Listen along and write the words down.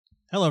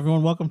Hello,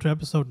 everyone. Welcome to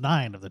episode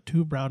 9 of the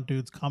Two Brown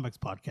Dudes Comics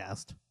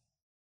Podcast.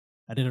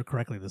 I did it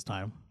correctly this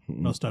time.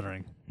 No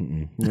stuttering.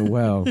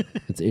 Well,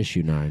 it's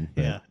issue 9.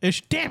 But... Yeah.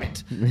 Damn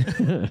it!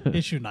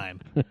 Issue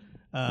 9.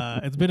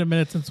 It's been a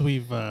minute since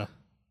we've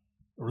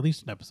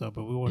released an episode,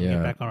 but we want to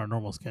get back on our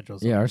normal schedule.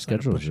 So our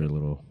schedules are a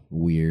little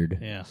weird.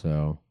 Yeah.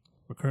 So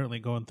we're currently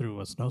going through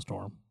a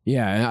snowstorm.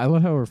 Yeah, I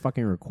love how we're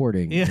fucking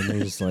recording. Yeah. And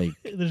there's like...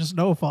 there's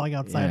snow falling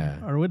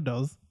outside our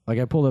windows. Like,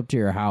 I pulled up to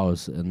your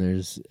house, and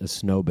there's a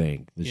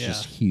snowbank that's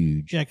just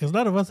huge. Yeah, because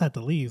none of us had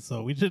to leave,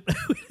 so we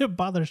didn't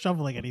bother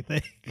shoveling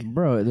anything.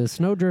 Bro, the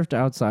snowdrift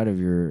outside of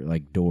your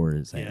like door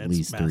is at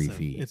least massive. 3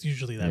 feet. It's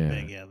usually that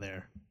big,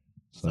 there.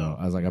 So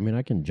I was like, I mean,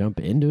 I can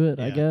jump into it,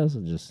 I guess.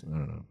 And just, I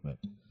don't know.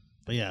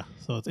 But yeah,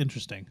 so it's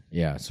interesting.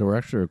 Yeah, so we're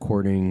actually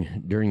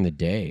recording during the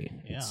day.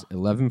 Yeah. It's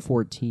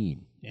 11:14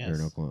 yes. here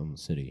in Oklahoma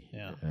City.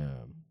 Yeah.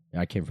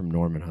 I came from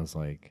Norman. I was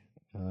like,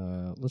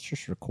 let's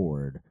just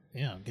record.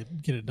 Yeah,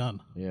 get it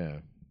done. Yeah.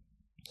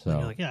 So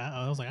you're like,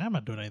 I was like, I'm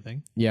not doing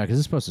anything. Yeah, because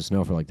it's supposed to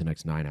snow for like the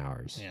next 9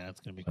 hours. Yeah, it's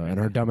gonna be crazy. And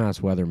our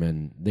dumbass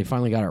weathermen, they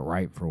finally got it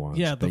right for once.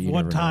 Yeah, the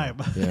one time.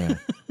 Yeah.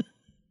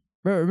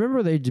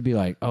 Remember they'd be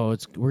like, oh,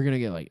 we're gonna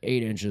get like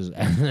 8 inches,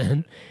 and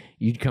then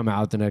you'd come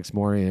out the next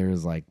morning and it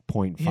was like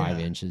 0.5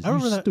 inches. I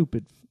remember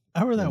stupid.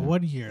 I remember that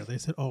one year they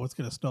said, oh, it's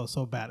gonna snow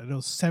so bad, and it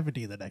was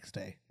 70 the next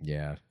day.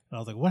 Yeah. And I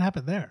was like, what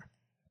happened there?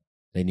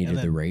 They needed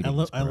the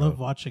ratings. I love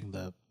watching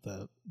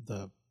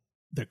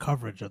the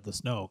coverage of the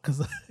snow,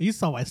 because you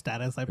saw my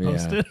status I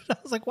posted. I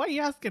was like, why are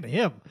you asking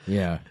him?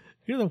 Yeah.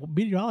 You're the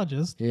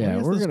meteorologist.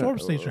 Yeah, we're the storm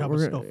station. How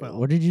much snow fell?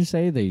 What did you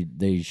say?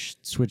 They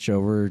switch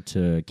over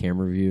to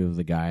camera view of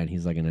the guy, and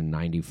he's like in a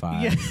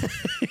 95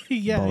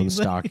 Bone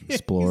Stock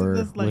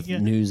Explorer with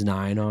News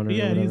 9 on it.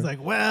 Yeah, and he's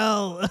like,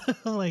 well,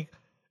 I'm like,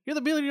 you're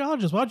the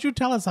meteorologist. Why don't you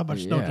tell us how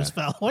much snow just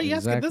fell? Why are you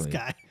asking this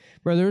guy?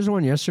 Bro, there was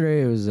one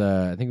yesterday. It was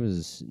I think it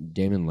was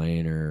Damon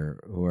Lane or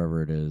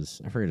whoever it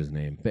is. I forget his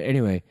name, but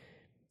anyway,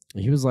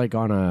 he was like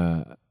on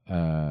a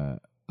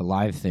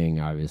live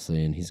thing,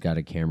 obviously, and he's got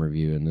a camera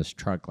view, and this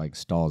truck like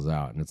stalls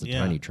out, and it's a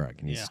tiny truck,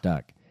 and he's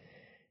stuck.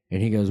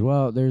 And he goes,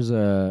 well, there's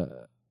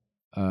a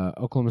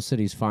Oklahoma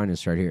City's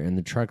finest right here, and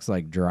the truck's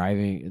like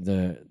driving,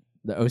 the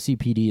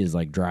OCPD is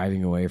like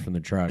driving away from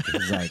the truck.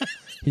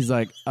 He's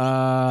like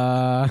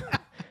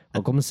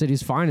Oklahoma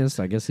City's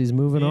finest, I guess he's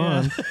moving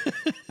on.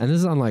 And this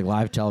is on like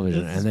live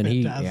television. And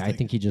then I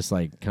think he just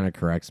like kind of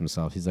corrects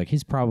himself. He's like,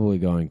 he's probably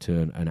going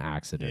to an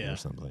accident or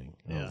something.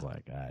 I was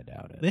like, I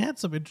doubt it. They had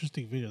some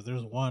interesting videos.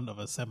 There's one of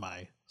a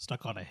semi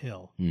stuck on a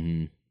hill,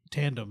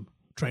 tandem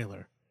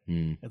trailer.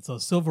 And so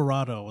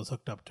Silverado was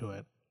hooked up to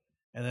it.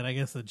 And then I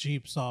guess the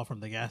Jeep saw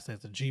from the gas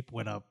station, the Jeep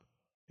went up,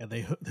 and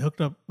they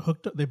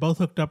they both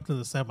hooked up to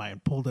the semi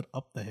and pulled it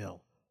up the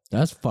hill.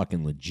 That's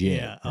fucking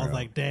legit. Yeah, I was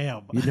like,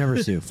 damn. You'd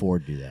never see a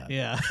Ford do that.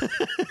 Yeah.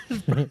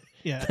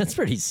 Yeah. That's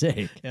pretty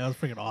sick. Yeah, it was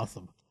freaking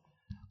awesome.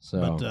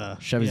 So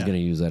Chevy's going to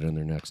use that in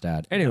their next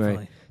ad.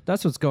 Anyway,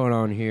 that's what's going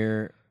on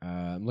here.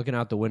 I'm looking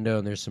out the window,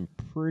 and there's some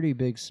pretty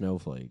big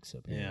snowflakes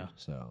up here. Yeah.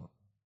 So,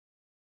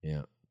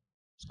 yeah.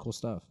 It's cool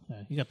stuff.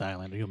 Yeah, you got the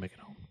Islander. You'll make it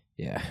home.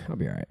 Yeah, I'll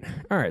be all right.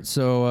 All right,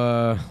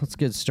 so let's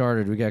get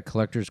started. We got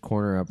Collector's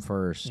Corner up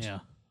first. Yeah.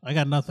 I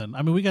got nothing.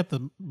 I mean, we got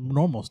the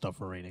normal stuff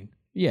for rating.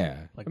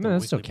 Yeah. Like I mean,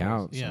 that still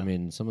counts. Yeah. I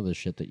mean, some of the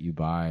shit that you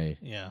buy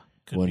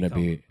wouldn't it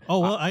be... Oh,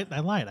 well, I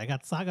lied. I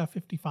got Saga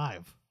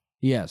 55.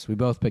 Yes, we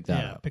both picked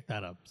that up. Yeah, picked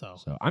that up. So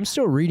I'm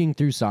still reading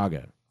through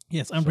Saga.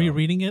 Yes, I'm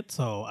rereading it,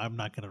 so I'm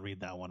not going to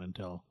read that one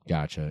until...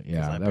 Gotcha.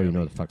 Yeah, that way you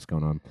know what the fuck's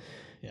going on.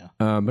 Yeah.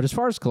 But as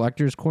far as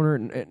Collector's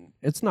Corner,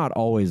 it's not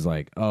always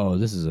like, oh,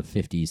 this is a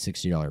 $50,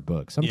 $60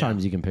 book.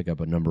 Sometimes you can pick up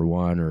a number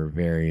 1 or a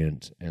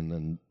variant, and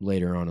then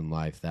later on in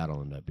life,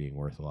 that'll end up being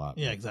worth a lot.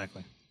 Yeah,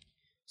 exactly.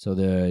 So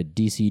the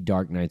DC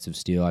Dark Knights of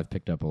Steel, I've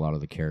picked up a lot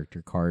of the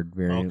character card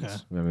variants.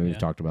 Okay. I mean, we've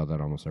talked about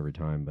that almost every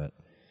time, but...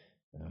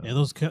 yeah,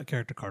 those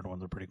character card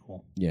ones are pretty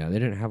cool. Yeah, they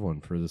didn't have one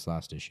for this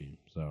last issue.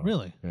 So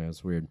really? Yeah,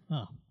 it's weird.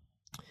 Oh,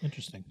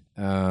 interesting.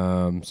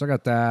 So I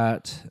got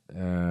that.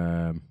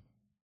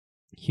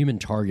 Human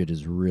Target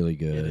is really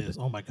good. It is.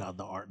 Oh my god,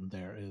 the art in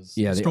there is...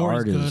 Yeah, the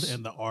art is is good,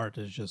 and the art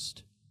is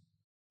just...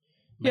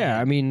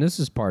 Yeah, I mean, this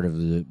is part of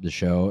the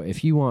show.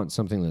 If you want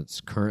something that's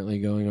currently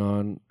going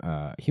on,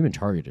 Human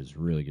Target is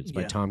really good. It's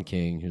by Tom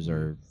King, who's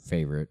our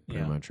favorite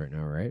pretty much right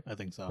now, right? I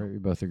think so. Right, we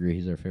both agree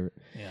he's our favorite.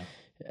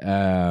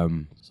 Yeah.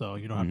 So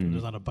you don't have to...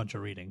 There's not a bunch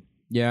of reading.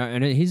 Yeah,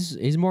 and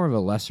he's more of a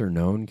lesser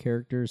known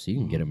character, so you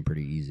can get him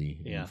pretty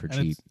easy for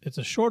cheap. It's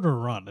a shorter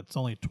run. It's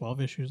only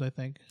 12 issues, I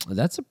think.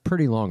 That's a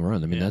pretty long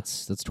run. I mean,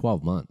 that's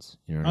 12 months.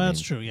 You know what I mean?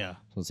 That's true, yeah.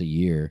 So it's a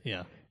year.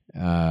 Yeah.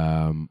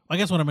 I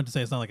guess what I meant to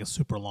say is not like a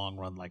super long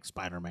run like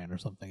Spider-Man or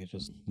something. It's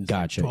just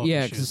gotcha. Like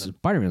yeah, because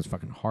Spider-Man's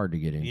fucking hard to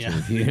get into.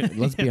 Yeah.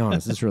 Let's be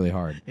honest, it's really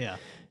hard. Yeah.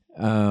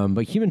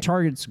 But Human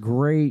Target's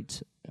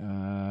great.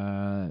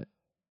 Man,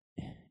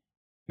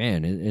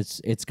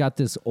 it's got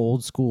this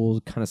old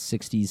school kind of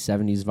 60s,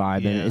 70s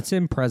vibe, and it's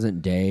in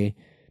present day,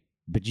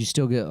 but you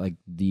still get like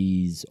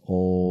these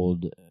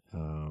old,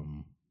 what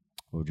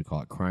would you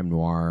call it, crime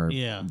noir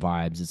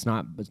vibes. It's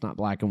not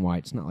black and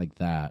white. It's not like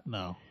that.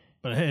 No.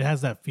 but it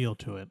has that feel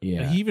to it.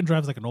 Yeah. And he even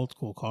drives like an old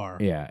school car.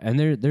 Yeah, and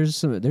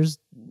there's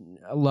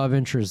a love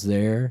interest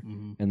there,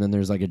 and then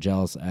there's like a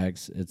jealous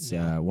ex. It's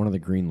one of the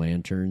Green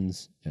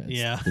Lanterns.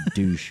 It's the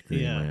douche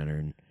Green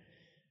Lantern.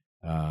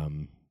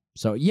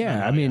 So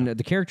I mean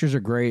the characters are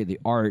great. The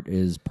art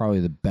is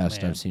probably the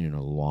best I've seen in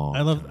a long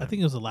time. I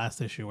think it was the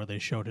last issue where they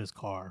showed his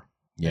car.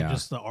 Yeah, and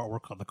just the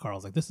artwork on the car. I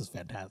was like, this is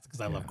fantastic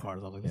because I love cars.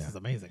 I was like, this is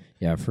amazing.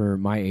 Yeah, for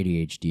my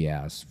ADHD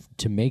ass,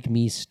 to make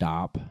me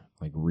stop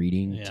like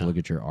reading to look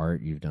at your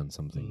art, you've done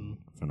something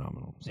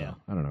phenomenal. So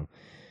I don't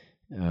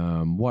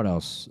know. What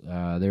else?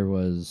 There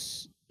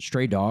was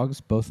Stray Dogs.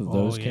 Both of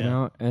those came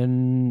out,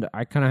 and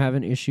I kind of have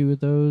an issue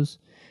with those.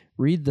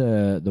 Read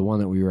the one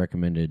that we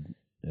recommended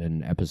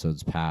in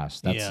episodes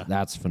past.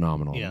 That's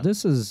phenomenal. Yeah.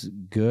 This is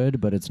good,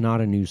 but it's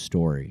not a new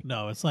story.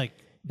 No, it's like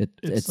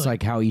it's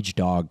like how each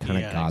dog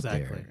kind of got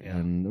there,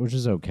 and which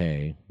is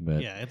okay.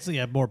 But it's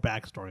more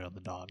backstory on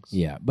the dogs.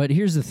 Yeah, but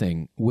here's the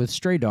thing: with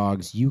Stray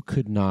Dogs, you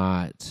could make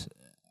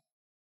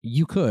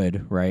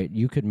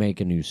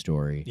a new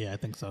story. Yeah, I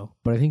think so.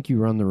 But I think you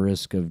run the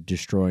risk of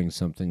destroying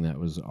something that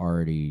was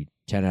already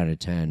 10 out of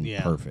 10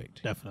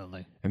 perfect.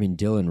 Definitely. I mean,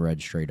 Dylan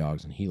read Stray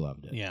Dogs and he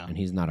loved it. Yeah. And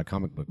he's not a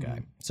comic book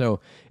guy.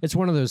 So it's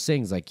one of those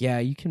things like,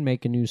 you can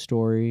make a new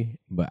story,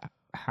 but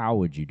how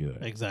would you do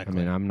it? Exactly. I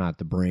mean, I'm not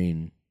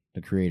the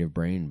creative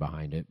brain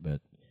behind it,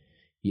 but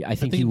I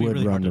think you would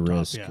really run the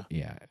risk.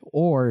 Yeah.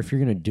 Or if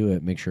you're going to do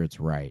it, make sure it's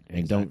right.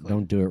 And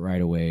don't do it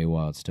right away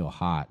while it's still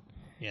hot.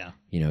 Yeah.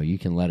 You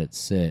can let it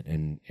sit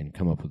and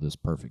come up with this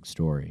perfect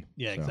story.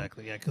 Yeah,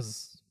 exactly. Yeah,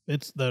 because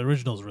the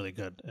original is really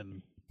good.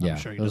 And I'm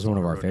sure that was one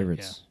of our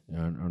favorites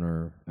on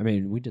our. I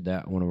mean, we did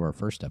that one of our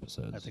first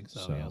episodes. I think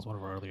so. Yeah, it was one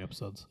of our early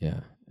episodes.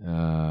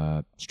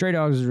 Yeah. Stray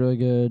Dogs is really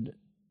good.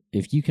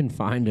 If you can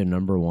find a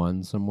number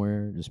one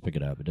somewhere, just pick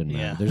it up. It doesn't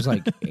matter. There's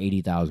like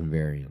 80,000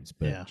 variants,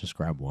 but just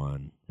grab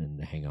one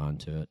and hang on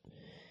to it.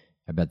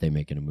 I bet they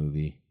make it a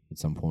movie at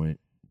some point.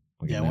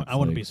 Like I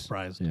wouldn't be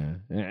surprised. Yeah,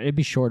 it'd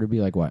be short. It'd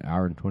be like what,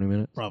 hour and 20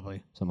 minutes,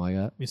 probably something like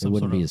that. It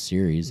wouldn't be a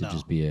series. It'd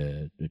just be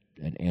an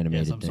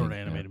animated some thing. sort of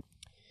animated.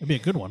 It'd be a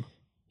good one.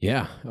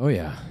 Yeah. Oh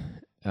yeah.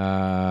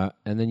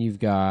 And then you've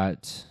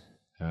got.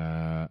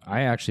 I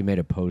actually made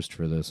a post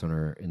for this on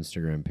our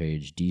Instagram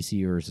page: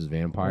 DC versus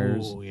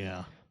vampires. Oh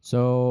yeah.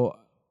 So,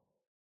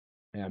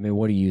 I mean,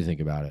 what do you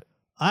think about it?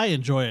 I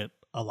enjoy it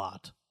a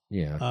lot.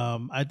 Yeah.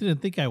 I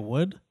didn't think I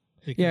would.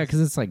 Because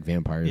it's like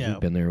vampires.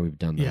 We've been there. We've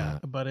done that. Yeah,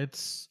 but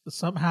it's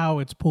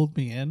pulled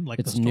me in. Like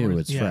it's new.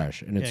 It's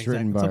fresh, and it's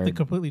written by something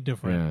completely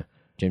different. Yeah,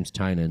 James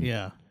Tynion.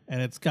 Yeah,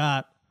 and it's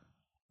got.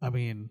 I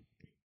mean,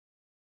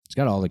 it's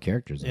got all the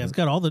characters. Yeah, it's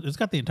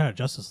got the entire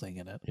Justice League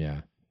in it.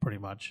 Yeah, pretty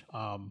much.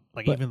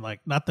 Even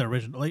like not the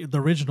original, like the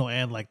original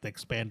and like the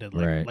expanded.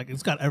 Like, like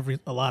it's got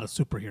a lot of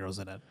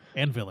superheroes in it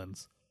and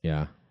villains.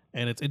 Yeah,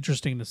 and it's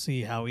interesting to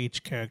see how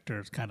each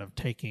character is kind of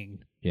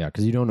taking. Yeah,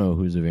 because you don't know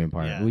who's a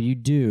vampire. Yeah. Well, you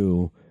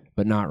do.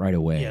 But not right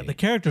away. Yeah, the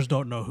characters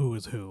don't know who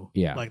is who.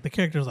 Yeah. Like the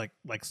characters, like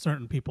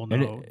certain people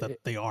know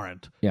that they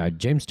aren't. Yeah,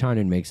 James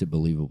Tynion makes it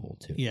believable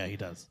too. Yeah, he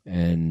does.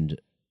 And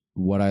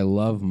what I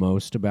love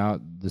most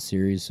about the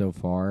series so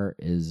far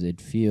is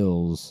it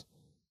feels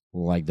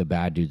like the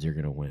bad dudes are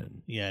going to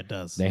win. Yeah, it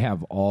does. They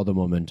have all the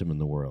momentum in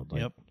the world.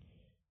 Like,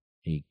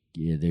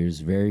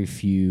 there's very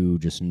few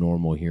just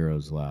normal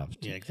heroes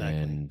left. Yeah, exactly.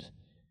 And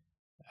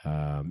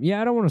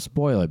I don't want to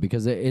spoil it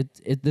because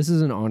this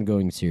is an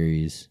ongoing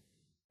series.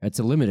 It's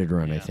a limited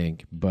run, I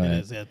think, but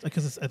it is,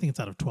 because I think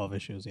it's out of 12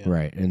 issues. Yeah,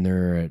 right, and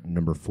they're at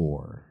number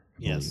 4,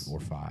 I believe, or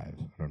 5. I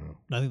don't know.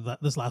 I think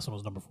this last one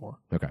was number 4.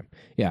 Okay,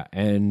 yeah,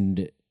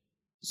 and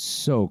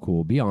so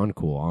cool, beyond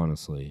cool,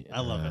 honestly.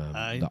 I love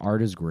it. The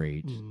art is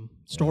great.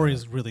 Story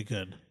is really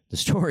good. The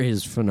story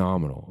is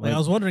phenomenal. Like, I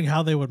was wondering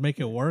how they would make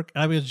it work.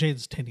 I mean, it's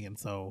James Tynion,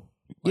 so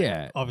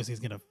obviously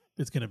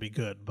it's gonna be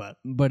good, but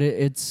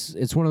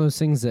it's one of those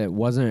things that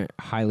wasn't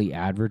highly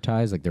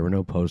advertised. Like there were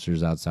no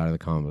posters outside of the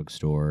comic book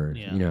store.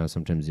 Yeah. You know,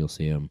 sometimes you'll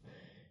see them,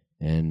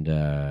 and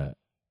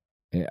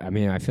I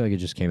mean, I feel like it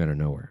just came out of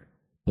nowhere.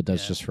 But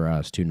that's just for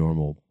us, two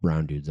normal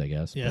brown dudes, I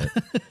guess. Yeah.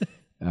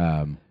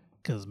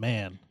 Because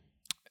man,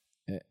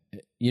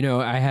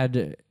 I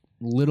had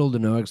little to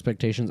no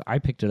expectations. I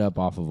picked it up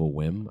off of a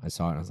whim. I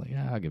saw it and I was like,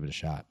 I'll give it a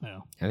shot.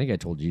 Yeah. I think I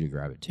told you to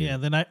grab it too. Yeah.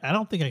 Then I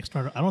don't think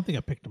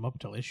I picked them up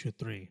until issue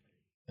 3.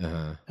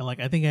 Uh-huh. And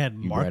like I think I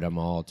had read them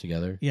all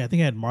together. Yeah, I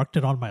think I had marked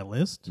it on my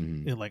list.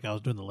 Like I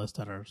was doing the list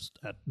at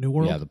New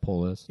World. Yeah, the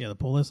pull list. Yeah, the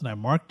pull list, and I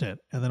marked it.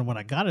 And then when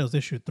I got it, it was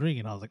issue 3,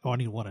 and I was like, I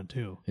need 1 and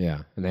 2.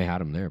 Yeah, and they had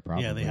them there.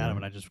 Probably. Yeah, they had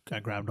them, and I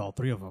grabbed all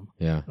 3 of them.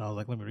 Yeah, and I was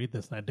like, let me read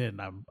this, and I did,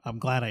 and I'm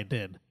glad I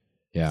did.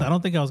 Yeah, I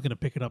don't think I was gonna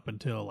pick it up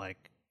until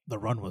like the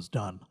run was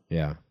done.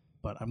 Yeah,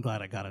 but I'm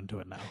glad I got into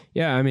it now.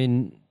 Yeah, I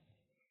mean,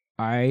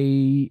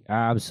 I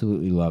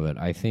absolutely love it.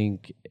 I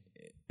think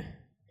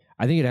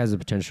it has the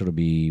potential to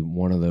be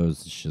one of those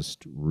that's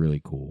just really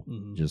cool.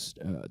 Just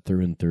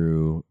through and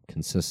through,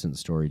 consistent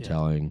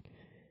storytelling,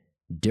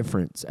 a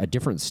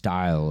different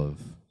style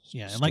of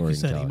and like you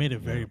said, he made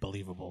it very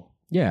believable.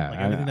 Yeah, Like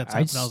everything that's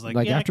happened, I was like,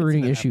 yeah, I after can see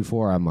reading that issue happening.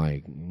 4, I'm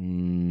like,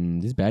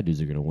 these bad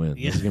dudes are gonna win.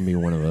 Yeah. This is gonna be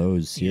one of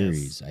those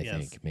series, I yes.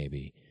 think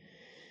maybe.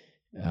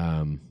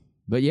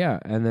 But yeah,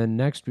 and then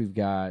next we've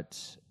got.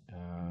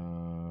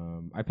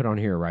 I put on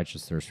here A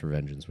Righteous Thirst for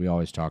Vengeance. We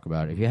always talk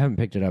about it. If you haven't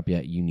picked it up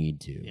yet, you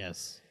need to.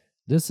 Yes.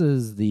 This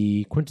is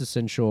the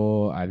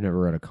quintessential. I've never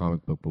read a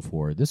comic book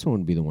before. This one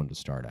would be the one to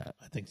start at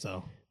I think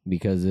so.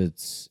 because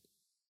it's.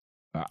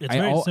 It's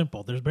very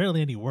simple. There's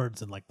barely any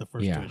words in like the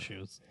first 2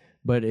 issues.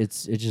 But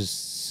it's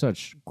just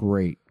such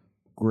great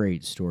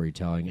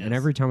storytelling. Yes. And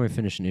every time I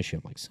finish an issue,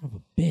 I'm like, son of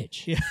a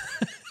bitch. Yeah.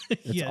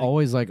 It's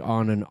always like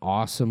on an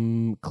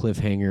awesome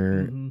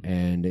cliffhanger,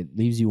 and it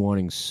leaves you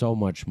wanting so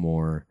much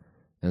more.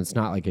 And it's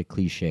not like a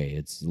cliche;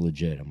 it's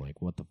legit. I'm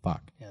like, what the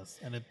fuck? Yes,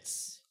 and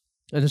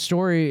the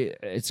story,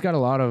 it's got a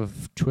lot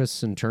of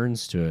twists and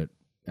turns to it.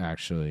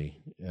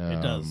 Actually,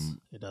 it does.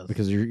 It does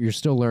because you're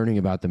still learning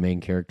about the main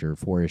character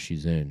 4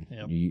 issues in.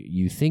 Yep.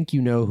 You think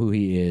you know who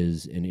he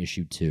is in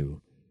issue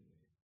 2,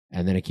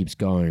 and then it keeps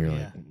going. And you're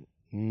like.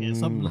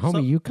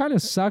 Homie, you kind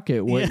of suck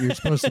at what you're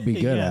supposed to be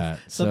good at.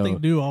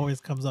 Something new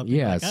always comes up.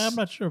 Yes. Like, I'm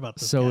not sure about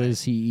this. So guy.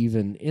 is he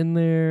even in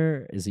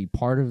there? Is he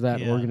part of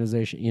that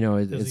organization? You know,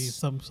 is he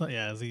something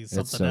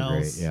it's so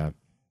else? Great. Yeah.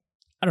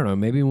 I don't know.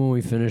 Maybe when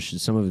we finish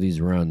some of these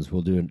runs,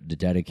 we'll do a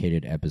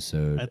dedicated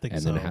episode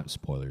then have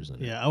spoilers in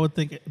it. Yeah, I would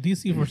think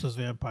DC versus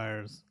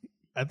Vampires.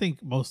 I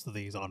think most of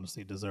these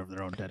honestly deserve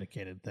their own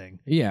dedicated thing.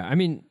 Yeah, I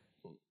mean,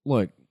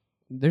 look.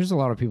 There's a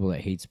lot of people that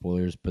hate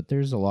spoilers, but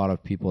there's a lot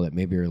of people that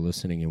maybe are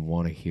listening and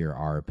want to hear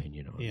our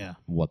opinion on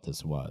what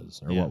this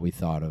was or what we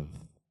thought of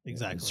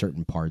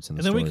certain parts in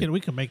the story. And then we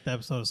can make the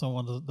episode if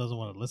someone doesn't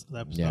want to listen to the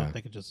episode.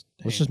 They could just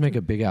let's just make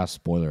a big ass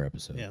spoiler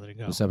episode. Yeah, there you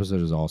go. This episode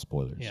is all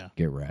spoilers. Yeah.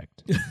 Get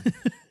wrecked.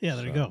 Yeah,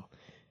 there you go.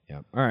 Yeah.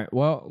 All right.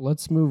 Well,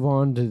 let's move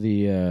on to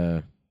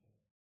the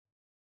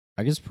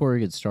I guess before we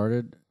get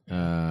started, we're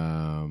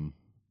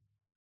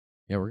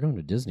going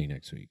to Disney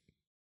next week.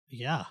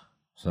 Yeah.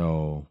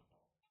 So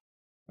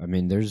I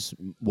mean, there's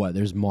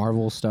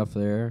Marvel stuff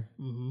there.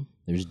 Mm-hmm.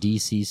 There's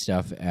DC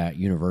stuff at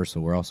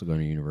Universal. We're also going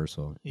to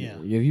Universal. Yeah.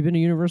 Have you been to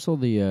Universal?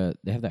 They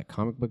have that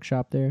comic book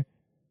shop there.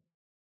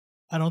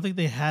 I don't think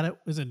they had it.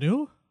 Is it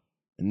new?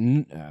 I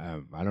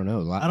don't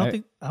know. I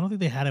don't think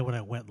they had it when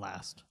I went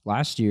last.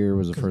 Last year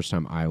was the first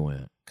time I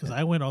went. Because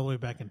I went all the way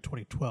back in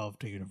 2012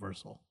 to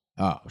Universal.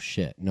 Oh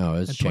shit! No,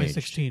 it's in changed.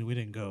 2016 we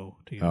didn't go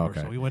to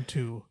Universal. Okay. We went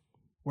to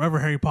wherever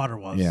Harry Potter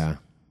was. Yeah.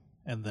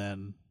 And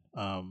then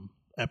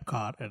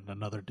Epcot and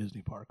another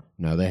Disney park.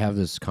 No, they have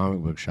this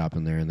comic book shop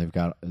in there, and they've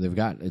got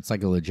it's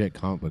like a legit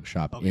comic book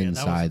shop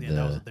inside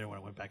that wasn't there when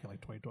I went back in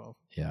like 2012.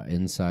 Yeah,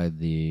 inside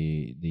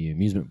the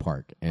amusement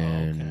park,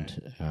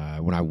 and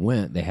when I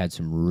went, they had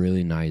some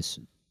really nice,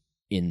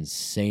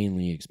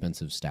 insanely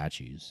expensive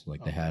statues.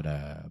 Like they had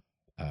a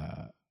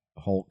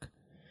Hulk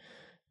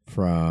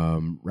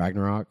from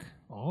Ragnarok.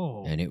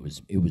 Oh, and it was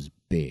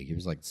big. It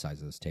was like the size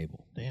of this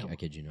table. Damn, I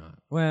kid you not.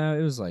 Well,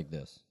 it was like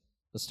this.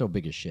 It's still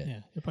big as shit. Yeah,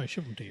 they probably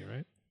ship them to you,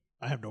 right?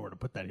 I have nowhere to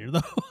put that here,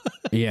 though.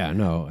 Yeah,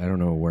 no, I don't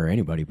know where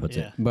anybody puts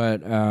it.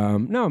 But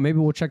no, maybe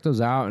we'll check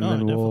those out, and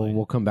then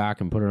we'll come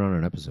back and put it on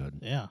an episode.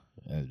 Yeah.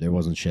 There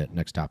wasn't shit.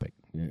 Next topic.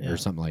 Or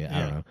something like that. I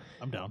don't know.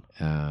 I'm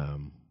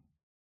down.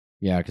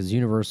 Yeah, because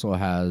Universal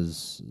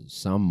has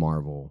some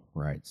Marvel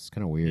rights. It's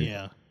kind of weird.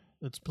 Yeah,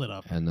 it's split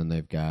up. And then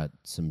they've got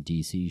some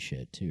DC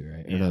shit, too,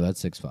 right? Yeah. Or no,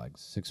 that's Six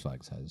Flags. Six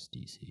Flags has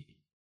DC.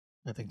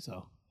 I think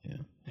so. Yeah.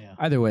 Yeah.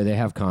 Either way, they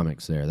have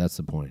comics there. That's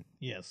the point.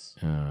 Yes.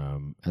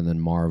 And then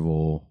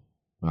Marvel,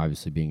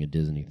 obviously being a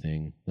Disney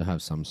thing, they'll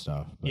have some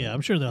stuff. Yeah,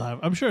 I'm sure they'll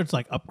have. I'm sure it's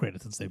like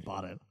upgraded since they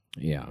bought it.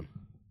 Yeah.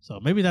 So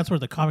maybe that's where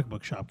the comic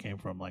book shop came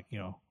from. Like,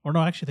 or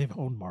no, actually they've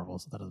owned Marvel,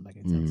 so that doesn't make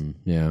any sense.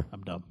 Yeah.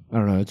 I'm dumb. I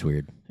don't know. It's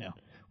weird. Yeah.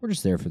 We're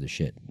just there for the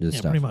shit. This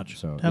stuff. Pretty much.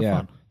 So have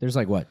fun. There's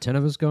like what, 10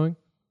 of us going?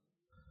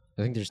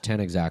 I think there's 10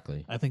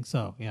 exactly. I think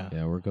so. Yeah.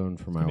 Yeah, we're going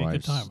for my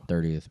wife's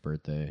 30th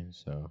birthday.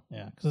 So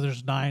yeah, because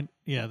there's 9.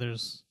 Yeah,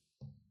 there's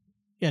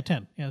 10.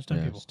 Yeah, there's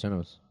 10 people. It's 10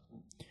 of us.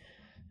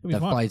 That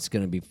flight's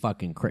gonna be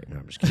fucking crazy. No,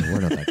 I'm just kidding.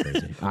 We're not that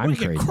crazy. I'm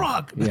crazy.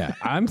 Krog. Yeah,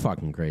 I'm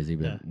fucking crazy,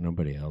 but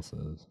nobody else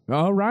is.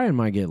 Oh, Ryan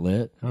might get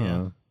lit. I don't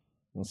know.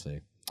 We'll see.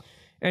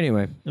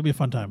 Anyway, it'll be a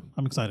fun time.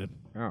 I'm excited.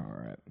 All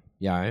right.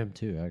 Yeah, I am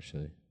too.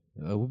 Actually,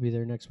 we'll be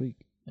there next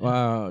week.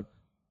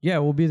 Yeah,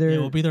 we'll be there. Yeah,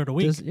 we'll be there in a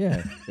week.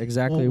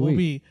 Exactly. We'll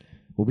be.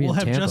 We'll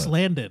have Tampa. just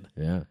landed.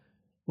 Yeah.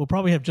 We'll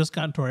probably have just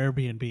gotten to our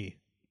Airbnb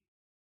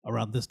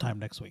around this time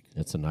next week.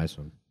 That's a nice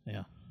one.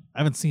 Yeah, I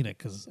haven't seen it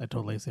because I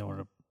told Lacey I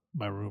wanted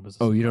my room is.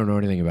 Oh, you don't know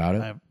anything about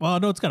it? I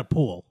know it's got a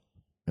pool.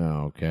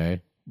 Oh,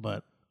 okay.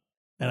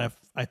 And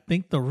I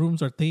think the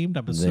rooms are themed.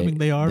 I'm assuming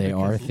they are. They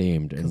are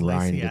themed, and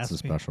Ryan gets a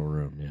special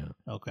room.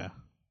 Yeah. Okay.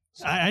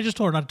 So. I just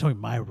told her not to tell me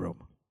my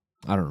room.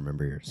 I don't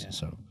remember yours,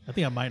 so I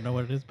think I might know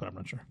what it is, but I'm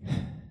not sure.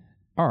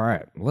 All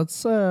right,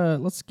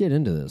 let's get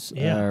into this.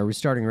 Yeah. Are we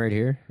starting right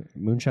here?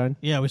 Moonshine?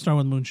 Yeah, we start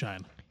with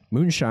Moonshine.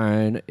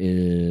 Moonshine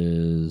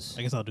is...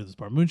 I guess I'll do this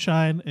part.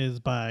 Moonshine is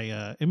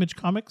by Image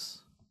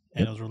Comics,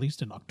 and it was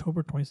released in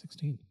October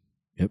 2016.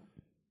 Yep.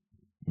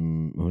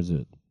 What was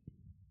it?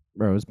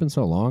 Bro, it's been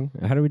so long.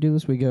 How do we do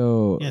this? We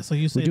go. Yeah, so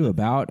you say we do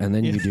about, and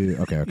then you do.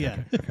 Okay. Yeah.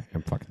 Okay.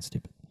 I'm fucking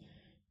stupid.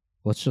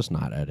 Let's just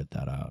not edit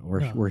that out.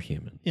 We're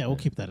human. Yeah, we'll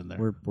keep that in there.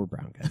 We're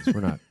brown guys. We're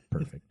not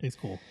perfect. It's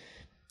cool.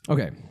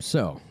 Okay,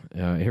 so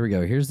here we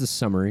go. Here's the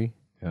summary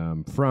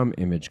from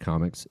Image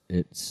Comics.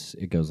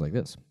 It goes like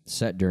this: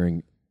 set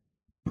during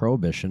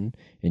Prohibition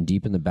and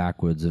deep in the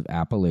backwoods of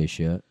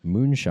Appalachia,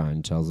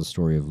 Moonshine tells the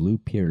story of Lou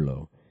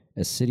Pirlo,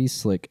 a city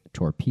slick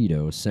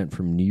torpedo sent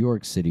from New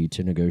York City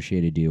to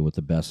negotiate a deal with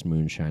the best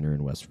moonshiner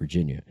in West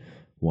Virginia,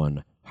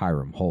 one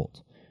Hiram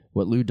Holt.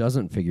 What Lou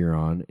doesn't figure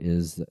on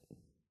is that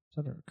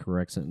a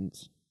correct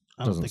sentence?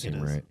 Doesn't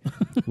seem right.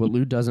 What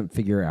Lou doesn't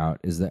figure out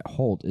is that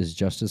Holt is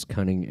just as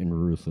cunning and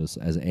ruthless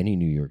as any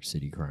New York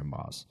City crime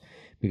boss.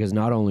 Because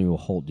not only will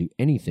Holt do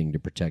anything to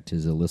protect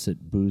his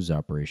illicit booze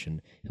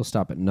operation, he'll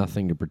stop at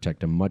nothing to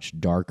protect a much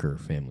darker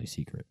family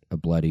secret, a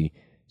bloody,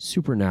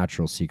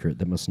 supernatural secret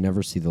that must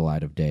never see the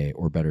light of day,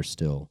 or better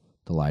still,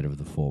 the light of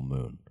the full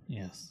moon.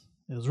 Yes.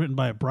 It was written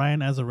by Brian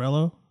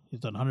Azzarello.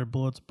 He's done 100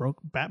 Bullets,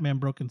 Batman,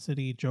 Broken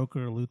City,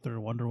 Joker,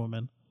 Luther, Wonder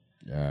Woman.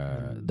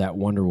 That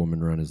Wonder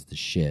Woman run is the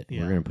shit.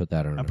 Yeah. We're going to put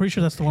that on. I'm pretty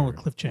sure that's the one with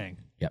Cliff Chang.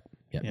 Yep.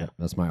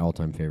 That's my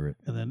all-time favorite.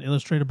 And then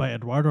illustrated by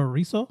Eduardo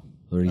Rizzo.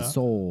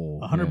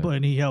 100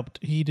 and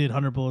he did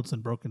 100 Bullets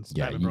and Broken City.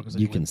 Yeah,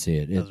 you can see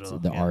it. It's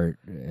the art.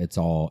 It's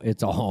all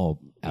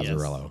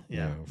Azzarello. Yes.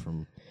 Yeah.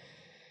 From.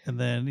 And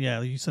then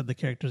you said the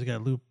characters. You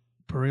got Lou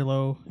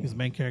Perillo. He's the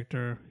main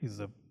character. He's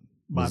a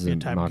mafia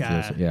type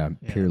guy. Yeah,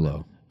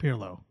 Pirlo.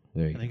 Pirlo.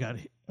 There you and they got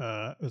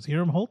was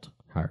Hiram Holt.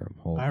 Hiram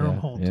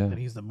Holt, and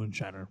he's the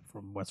moonshiner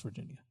from West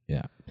Virginia.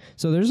 Yeah.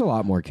 So there's a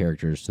lot more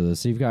characters to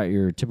this. You've got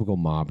your typical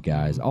mob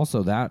guys.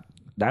 Also, that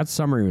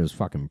summary was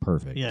fucking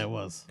perfect. Yeah, it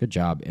was. Good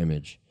job,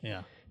 Image.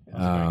 Yeah, that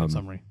was a very good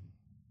summary.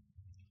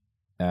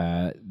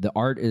 The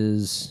art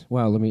is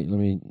let me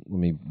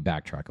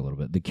backtrack a little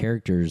bit. The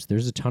characters,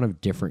 there's a ton of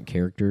different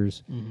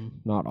characters. Mm-hmm.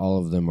 Not all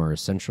of them are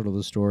essential to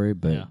the story,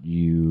 but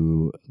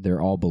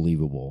they're all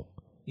believable.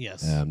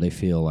 Yes. They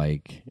feel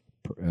like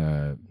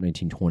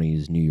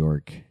 1920s New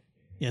York.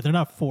 Yeah, they're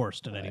not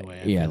forced in any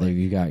way.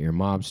 You've got your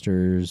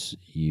mobsters,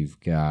 you've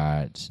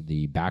got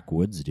the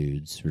backwoods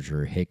dudes, which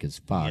are hick as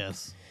fuck.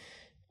 Yes.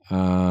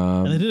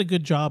 And they did a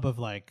good job of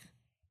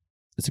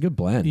it's a good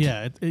blend.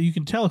 Yeah, you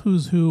can tell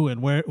who's who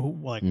and what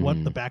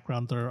the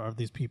backgrounds are of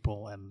these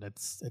people, and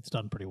it's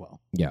done pretty well.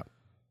 Yeah.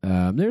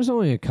 There's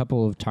only a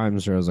couple of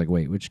times where I was like,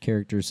 wait, which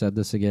character said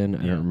this again?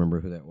 I don't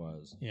remember who that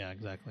was. Yeah,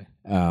 exactly.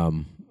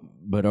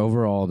 But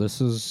overall, this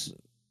is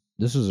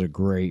a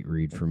great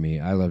read for me.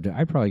 I loved it.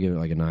 I'd probably give it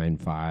like a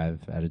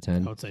 9.5 out of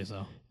 10. I would say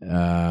so.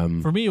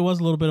 For me, it was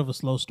a little bit of a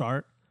slow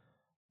start,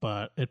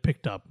 but it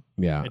picked up.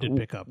 Yeah. It did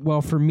pick up.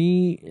 Well, for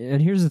me,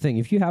 and here's the thing,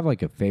 if you have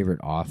like a favorite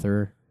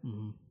author,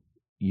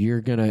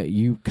 you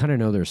kind of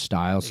know their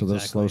style, so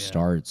those slow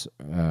starts,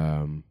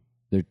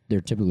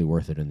 they're typically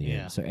worth it in the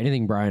end. So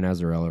anything Brian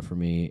Azzarello for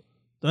me.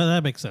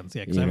 That makes sense,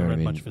 yeah, because I haven't read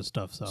much of his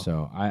stuff.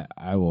 So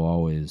I will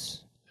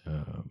always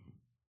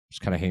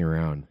just kind of hang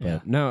around.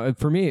 But no,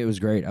 for me, it was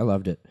great. I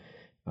loved it.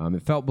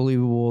 It felt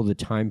believable. The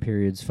time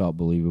periods felt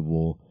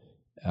believable.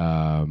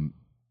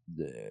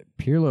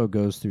 Pirlo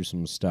goes through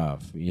some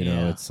stuff. You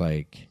know, it's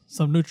like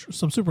some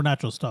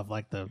supernatural stuff,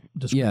 like the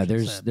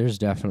description said. There's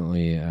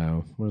definitely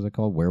what is it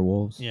called?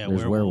 Werewolves. Yeah,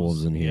 there's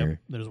werewolves in here. Yep,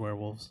 there's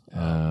werewolves.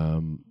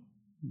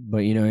 But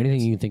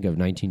anything you can think of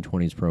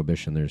 1920s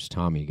Prohibition, there's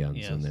Tommy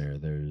guns in there.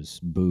 There's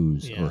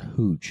booze or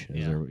hooch,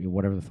 or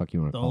whatever the fuck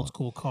you want to call it. The old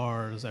school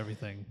cars,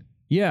 everything.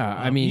 Yeah,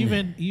 I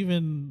mean,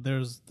 even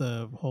there's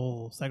the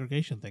whole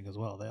segregation thing as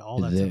well.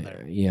 That's in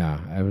there. Yeah,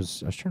 I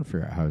was trying to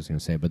figure out how I was going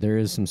to say it, but there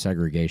is some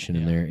segregation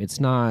in there. It's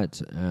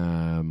not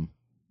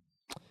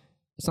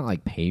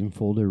like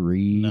painful to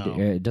read. No.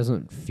 It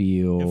doesn't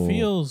feel.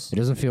 It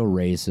doesn't feel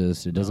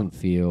racist. It doesn't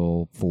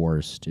feel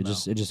forced. It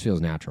just feels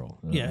natural.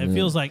 Yeah, it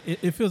feels like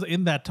it feels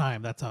in that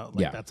time. That's how.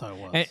 That's how it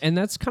was. And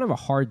that's kind of a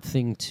hard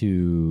thing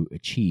to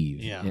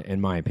achieve. Yeah.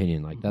 In my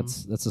opinion, like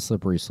that's a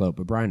slippery slope.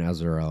 But Brian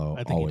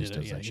Azzarello always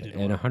does that shit.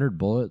 And 100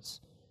 Bullets,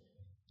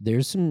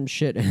 there's some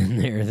shit in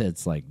there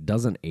that's like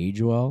doesn't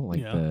age well,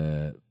 like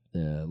the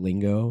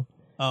lingo.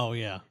 Oh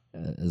yeah.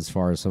 As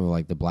far as some of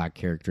like the black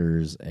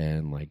characters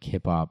and like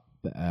hip hop.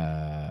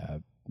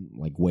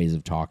 Like ways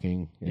of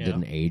talking. It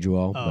didn't age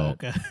well.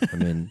 But okay. I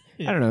mean,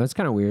 I don't know. It's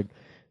kind of weird.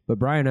 But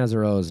Brian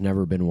Azzarello has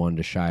never been one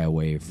to shy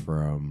away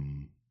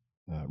from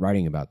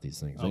writing about these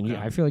things. Okay. And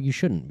I feel like you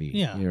shouldn't be.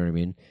 Yeah. You know what I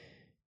mean?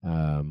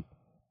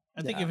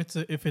 I think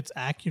if it's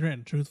accurate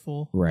and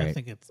truthful, right.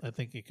 I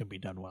think it can be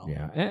done well.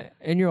 Yeah.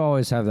 And you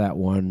always have that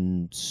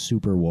one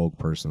super woke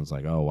person that's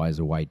like, oh, why is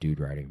a white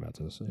dude writing about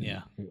this?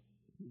 Yeah.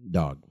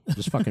 Dog.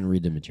 Just fucking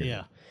read the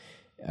material.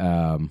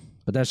 Yeah.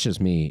 But that's just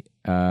me.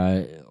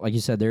 Like you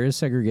said, there is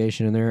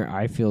segregation in there.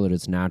 I feel that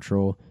it's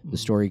natural. The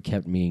story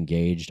kept me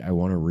engaged. I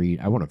want to read.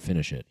 I want to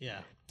finish it. Yeah.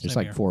 There's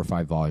like 4 or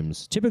 5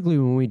 volumes. Typically,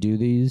 when we do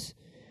these,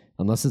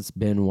 unless it's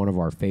been one of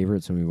our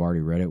favorites and we've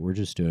already read it, we're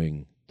just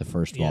doing the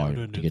first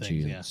volume to get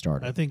you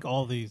started. I think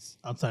all these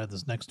outside of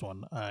this next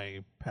one,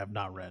 I have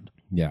not read.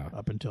 Yeah.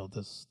 Up until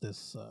this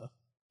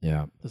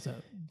Yeah. this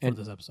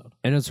episode.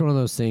 And it's one of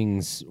those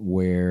things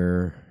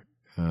where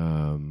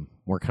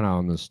we're kind of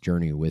on this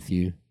journey with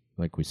you,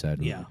 like we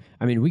said. Yeah.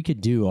 I mean, we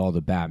could do all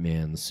the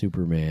Batman, the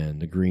Superman,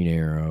 the Green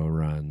Arrow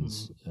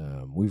runs.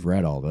 We've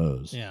read all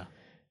those. Yeah.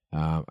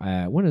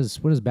 When is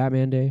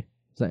Batman Day?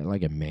 Is that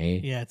like in May?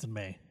 Yeah, it's in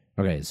May.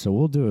 Okay, so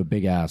we'll do a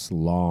big ass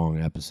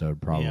long episode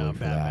probably for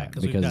Batman, that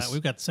because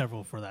we've got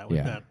several for that.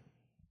 We've got,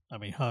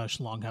 Hush,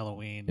 Long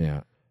Halloween.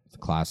 Yeah. The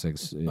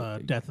classics.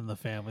 Death in the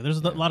Family. There's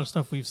a lot of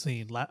stuff we've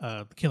seen.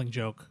 The Killing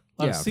Joke.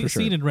 A lot of for sure.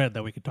 seen and read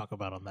that we could talk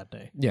about on that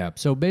day. Yeah.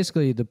 So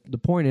basically, the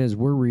point is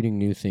we're reading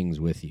new things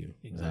with you.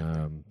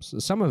 Exactly. So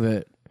some of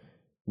it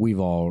we've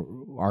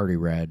all already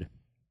read.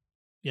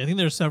 Yeah, I think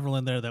there's several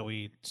in there that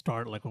we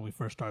start like when we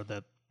first started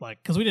that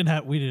because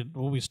when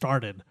we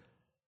started.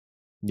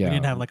 Yeah. We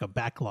didn't have like a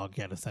backlog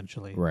yet,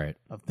 essentially, right,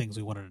 of things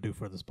we wanted to do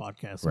for this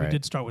podcast. So right. we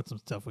did start with some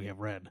stuff we have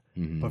read,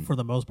 Mm-hmm. but for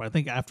the most part, I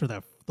think after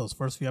those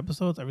first few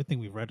episodes, everything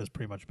we've read has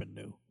pretty much been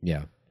new.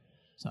 Yeah.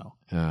 So.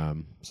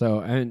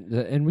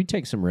 And we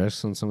take some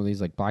risks on some of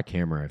these, like Black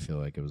Hammer. I feel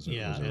like it was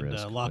a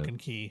risk. Lock and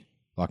Key.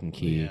 Lock and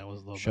Key. Yeah, it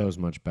was a little shows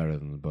much better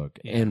than the book,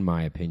 in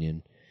my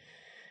opinion.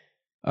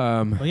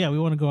 But yeah, we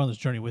want to go on this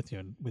journey with you,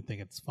 and we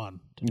think it's fun.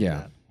 To do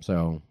that.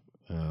 So.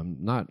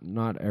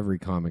 Not every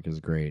comic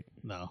is great.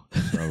 No.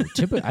 So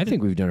typically, I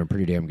think we've done a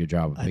pretty damn good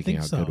job of picking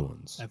out good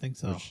ones. I think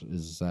so.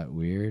 Is that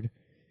weird?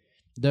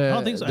 I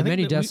don't think so. The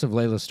Many Deaths of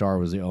Layla Starr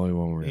was the only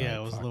one where it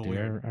was a little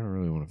weird. I don't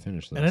really want to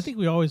finish this. And I think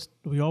we always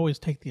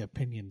take the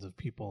opinions of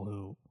people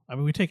who. I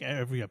mean, we take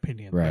every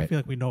opinion. Right. But I feel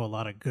like we know a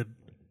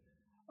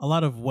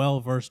lot of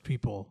well-versed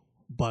people.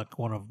 Buck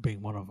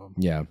being one of them.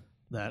 Yeah.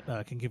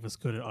 That can give us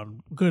good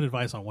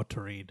advice on what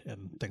to read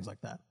and things like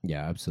that.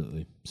 Yeah,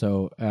 absolutely.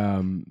 So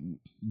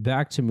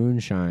back to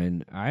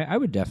Moonshine, I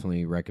would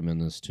definitely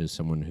recommend this to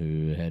someone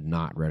who had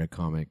not read a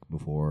comic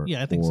before.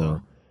 Yeah, I think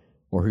so.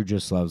 Or who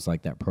just loves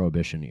like that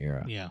Prohibition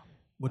era. Yeah,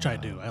 which I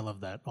do. I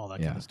love that, all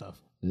that kind of stuff.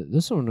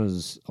 This one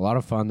was a lot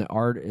of fun. The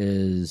art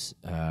is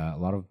a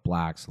lot of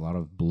blacks, a lot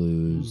of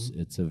blues.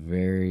 It's a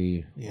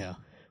very...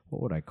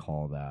 What would I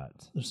call that?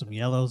 There's some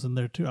yellows in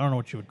there too. I don't know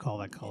what you would call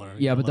that color.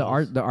 Yeah, but the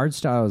art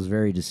style is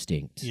very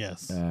distinct.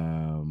 Yes.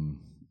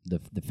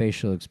 The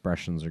facial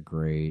expressions are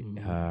great.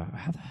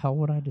 How the hell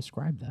would I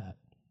describe that?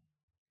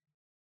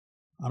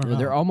 I don't know.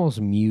 They're almost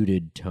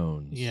muted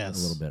tones. Yes.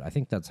 A little bit. I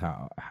think that's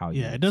how.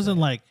 Yeah, it doesn't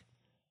like.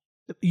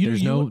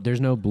 There's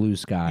no blue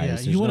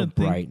skies. Yeah, there's no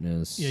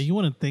brightness. You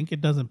wouldn't think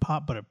it doesn't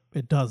pop, but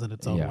it does in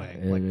its own way.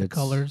 Like the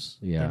colors.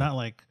 Yeah. They're not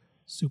like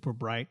super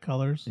bright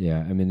colors.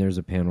 Yeah, I mean, there's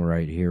a panel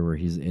right here where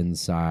he's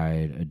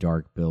inside a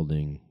dark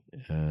building,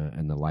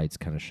 and the light's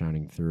kind of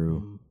shining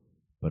through,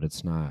 but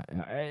it's not.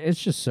 It's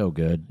just so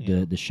good.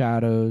 Yeah. The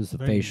shadows, the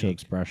facial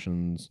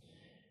expressions,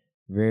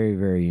 very,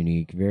 very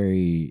unique.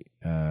 Very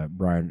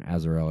Brian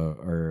Azzarello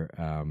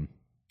or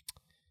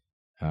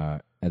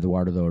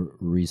Eduardo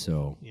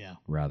Riso. Yeah,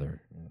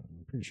 rather.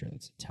 I'm pretty sure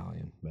that's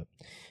Italian, but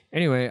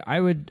anyway, I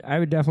would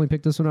definitely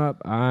pick this one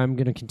up. I'm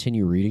gonna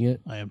continue reading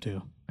it. I am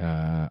too.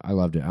 I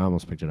loved it. I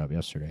almost picked it up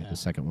yesterday. The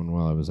second one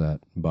while I was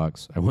at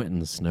Bucks. I went in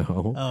the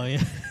snow. Oh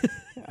yeah.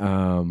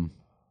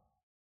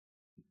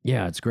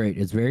 Yeah, it's great.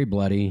 It's very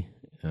bloody,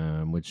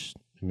 which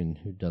I mean,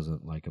 who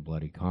doesn't like a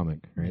bloody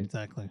comic, right?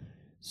 Exactly.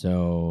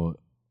 So,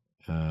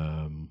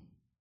 yeah,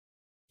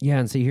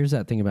 and see, here's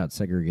that thing about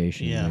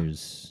segregation. Yeah.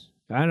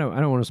 I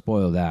don't want to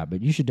spoil that,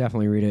 but you should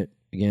definitely read it.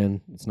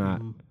 Again, it's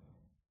not.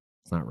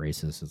 It's not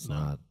racist. It's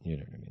not, you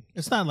know what I mean?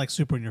 It's not like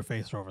super in your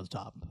face or over the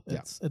top.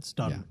 It's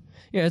done.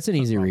 Yeah, it's an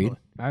easy read.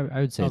 I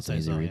would say it's an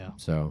easy read. Yeah.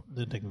 So it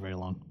didn't take me very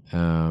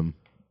long.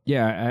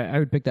 Yeah, I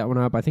would pick that one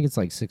up. I think it's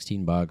like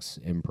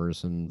 $16 in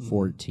person,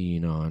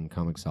 14 on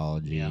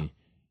Comixology. Yeah.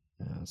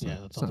 That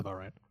sounds about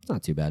right. It's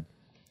not too bad.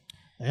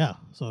 Yeah,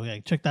 so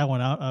check that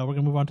one out. We're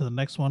gonna move on to the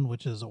next one,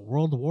 which is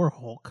World War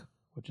Hulk,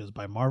 which is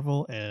by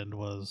Marvel and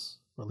was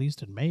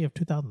released in May of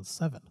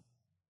 2007.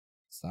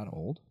 Is that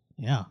old?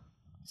 Yeah.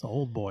 It's an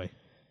old boy.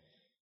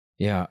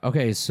 Yeah.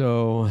 Okay.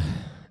 So,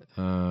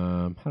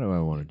 how do I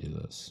want to do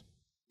this?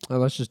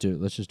 Let's just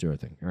do our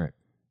thing. All right.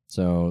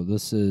 So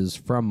this is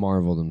from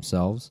Marvel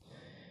themselves.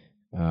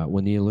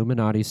 When the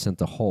Illuminati sent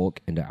the Hulk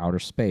into outer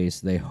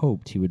space, they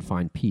hoped he would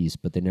find peace,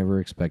 but they never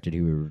expected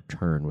he would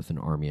return with an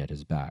army at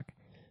his back.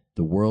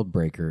 The World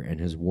Breaker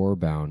and his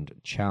Warbound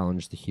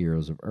challenged the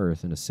heroes of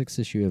Earth in a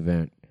 6-issue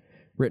event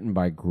written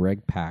by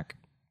Greg Pak,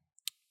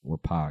 or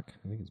Pak.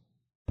 I think it's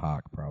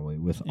Pak, probably,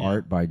 with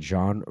art by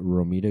John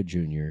Romita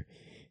Jr.,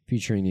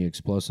 featuring the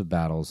explosive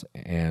battles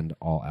and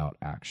all-out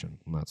action.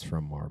 And that's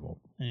from Marvel.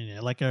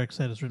 And like Eric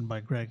said, it's written by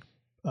Greg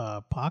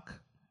Pak.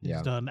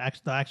 He's done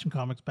the Action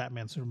Comics,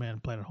 Batman, Superman,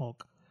 Planet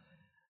Hulk.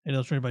 And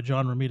illustrated by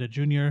John Romita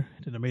Jr.,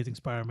 did Amazing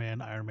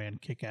Spider-Man, Iron Man,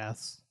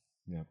 Kick-Ass.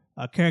 Yeah.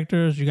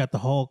 Characters, you got the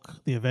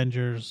Hulk, the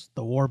Avengers,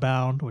 the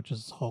Warbound, which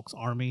is Hulk's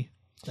army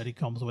that he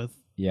comes with.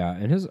 Yeah,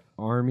 and his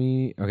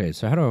army... Okay,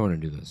 so how do I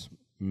want to do this?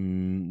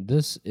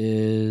 This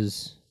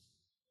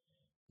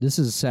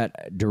is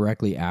set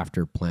directly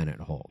after Planet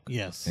Hulk.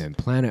 Yes. And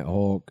Planet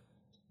Hulk,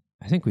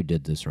 I think we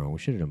did this wrong. We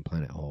should have done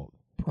Planet Hulk.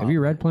 Probably. Have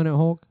you read Planet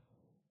Hulk?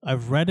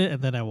 I've read it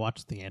and then I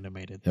watched the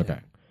animated thing. Okay.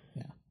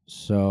 Yeah.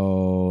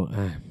 So,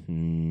 I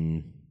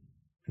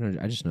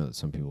just know that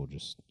some people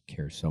just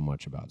care so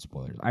much about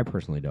spoilers. I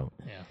personally don't.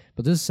 Yeah.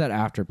 But this is set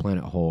after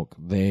Planet Hulk.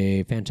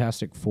 The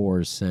Fantastic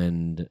Four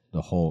send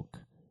the Hulk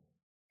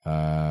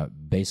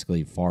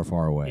basically far,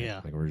 far away. Yeah.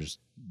 Like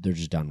they're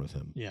just done with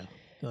him. Yeah.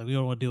 They're like, we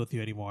don't want to deal with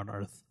you anymore on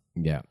Earth.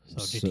 Yeah. So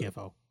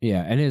GTFO.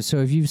 Yeah, and so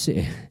if you've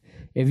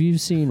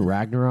seen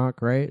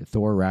Ragnarok, right?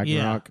 Thor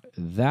Ragnarok,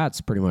 that's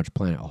pretty much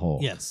Planet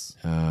Hulk. Yes.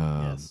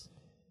 Yes.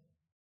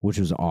 Which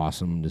was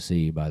awesome to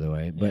see, by the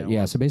way. But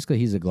Yeah, so basically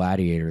he's a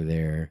gladiator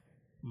there.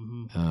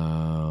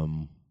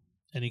 Mm-hmm.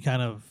 And he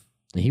kind of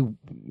he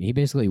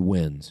basically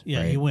wins. Yeah,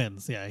 right? he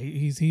wins. Yeah,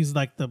 he's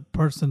like the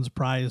person's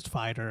prized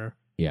fighter.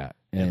 Yeah,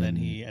 and then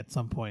he at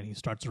some point he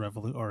starts a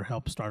revolution or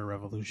helps start a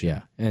revolution.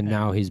 Yeah, and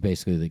now he's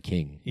basically the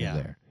king. Yeah,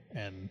 there.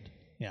 And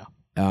yeah.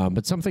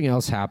 But something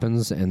else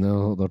happens, and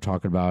they'll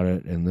talk about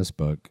it in this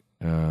book.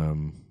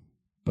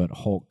 But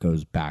Hulk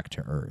goes back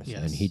to Earth,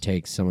 and he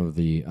takes some of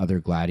the other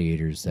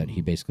gladiators that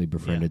he basically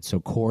befriended. So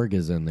Korg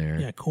is in there.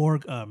 Yeah,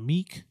 Korg,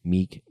 Meek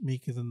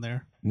is in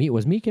there.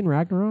 Was Meek in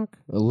Ragnarok?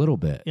 A little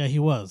bit. Yeah, he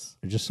was.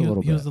 Just a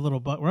little bit. He was a little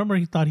but remember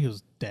he thought he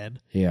was dead.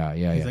 Yeah.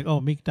 He's like,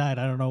 oh, Meek died.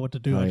 I don't know what to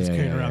do. I just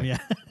carried around. Yeah.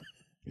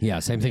 Yeah,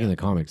 same thing in the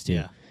comics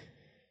too.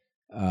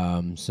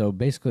 Yeah. So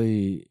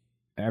basically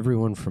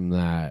everyone from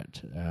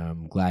that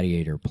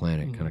gladiator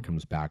planet kind of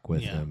comes back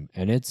with him,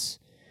 and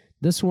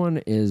this one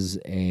is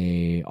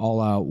a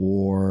all-out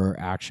war,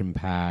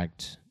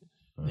 action-packed.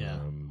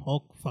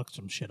 Hulk fucks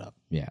some shit up.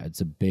 Yeah,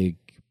 it's a big,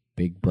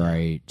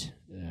 bright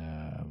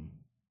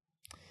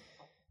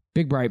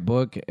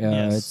book.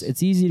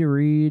 It's easy to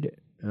read.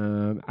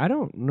 I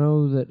don't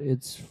know that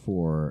it's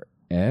for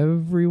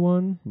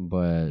everyone,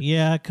 but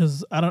yeah,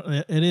 because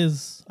it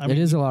is. It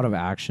is a lot of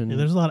action. Yeah,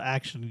 there's a lot of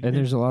action, and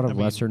there's a lot of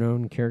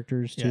lesser-known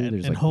characters too.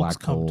 There's and like Hulk's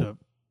Black Bolt. come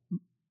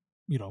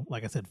to,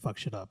 like I said, fuck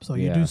shit up. So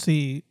you do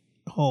see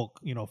Hulk,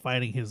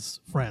 fighting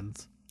his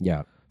friends.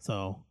 Yeah.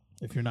 So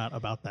if you're not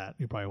about that,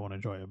 you probably won't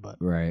enjoy it. But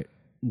right,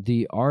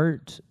 the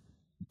art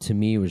to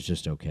me was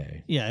just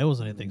okay. Yeah, it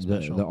wasn't anything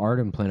special. The art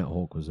in Planet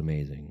Hulk was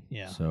amazing.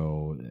 Yeah.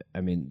 So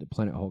I mean, the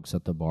Planet Hulk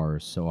set the bar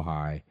so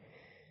high.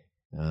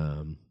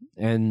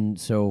 And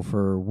so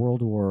for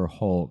World War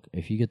Hulk,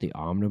 if you get the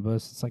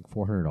omnibus, it's like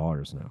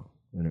 $400 now,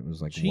 and it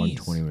was like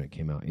 $120 when it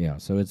came out. Yeah,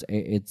 so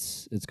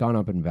it's gone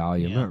up in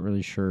value. I'm not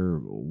really sure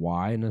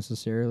why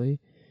necessarily.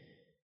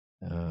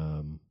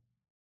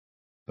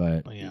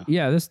 But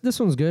this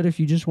one's good if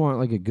you just want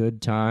like a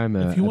good time,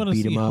 if you want to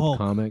beat 'em up Hulk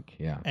comic.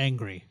 Yeah,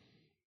 angry.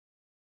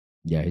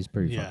 Yeah, he's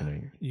pretty fucking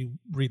angry. You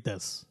read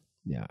this.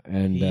 Yeah,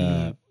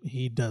 and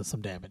he does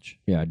some damage.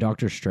 Yeah,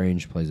 Doctor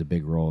Strange plays a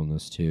big role in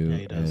this too,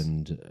 he does.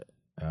 And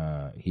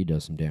he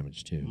does some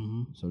damage too.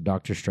 Mm-hmm. So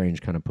Doctor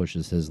Strange kind of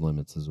pushes his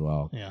limits as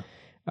well. Yeah.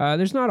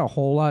 There's not a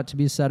whole lot to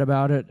be said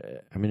about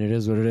it. I mean, it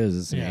is what it is.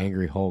 It's an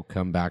angry Hulk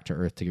come back to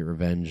Earth to get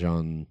revenge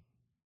on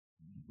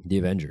the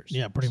Avengers.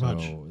 Yeah, pretty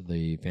much. So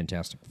the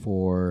Fantastic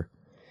Four.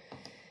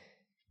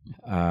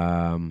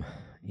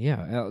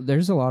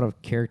 There's a lot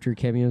of character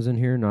cameos in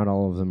here. Not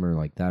all of them are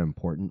like that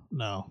important.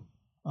 No.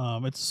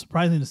 It's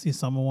surprising to see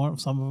some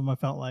of them. I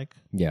felt like.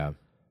 Yeah.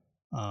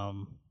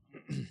 But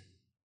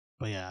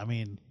yeah, I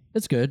mean,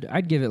 it's good.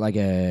 I'd give it like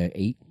a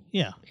 8.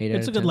 Yeah, 8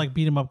 it's a good like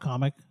beat 'em up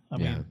comic. I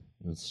mean,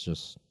 it's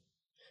just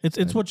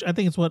it's what I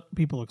think it's what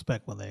people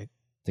expect when they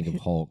think of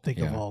Hulk. Think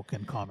of Hulk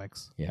in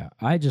comics. Yeah,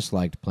 I just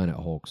liked Planet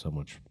Hulk so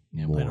much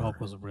more. Planet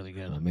Hulk was really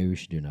good. Maybe we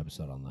should do an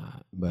episode on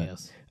that.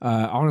 But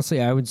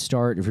honestly, I would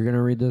start if you're going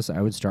to read this. I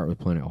would start with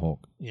Planet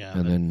Hulk. Yeah,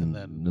 and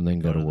then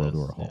go to World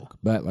War Hulk.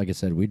 But like I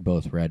said, we'd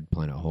both read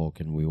Planet Hulk,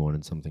 and we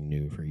wanted something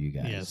new for you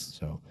guys. Yes.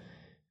 So,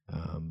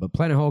 but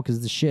Planet Hulk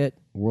is the shit.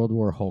 World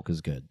War Hulk is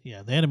good.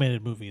 Yeah, the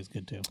animated movie is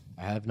good too.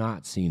 I have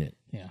not seen it.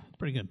 Yeah, it's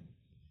pretty good.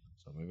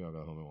 So maybe I'll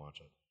go home and watch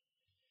it.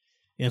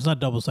 Yeah, it's not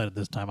double-sided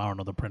this time. I don't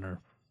know, the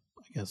printer,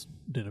 I guess,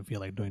 didn't feel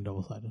like doing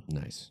double-sided.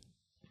 Nice.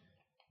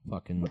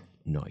 Fucking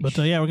nice. But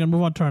we're going to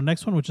move on to our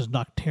next one, which is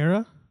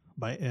Noctera,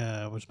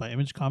 which is by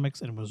Image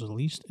Comics, and was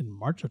released in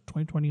March of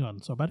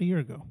 2021, so about a year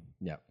ago.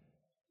 Yeah.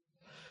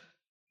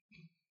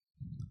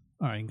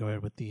 All right, you can go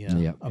ahead with the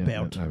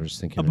about. I was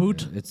thinking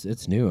About.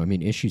 It's new. I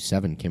mean, issue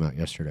 7 came out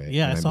yesterday.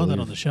 Yeah, I saw that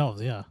on the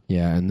shelves, yeah.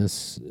 Yeah, and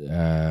this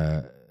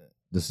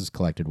is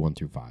collected 1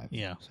 through 5.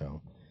 Yeah.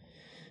 So,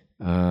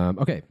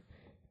 okay.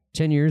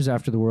 10 years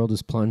after the world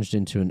is plunged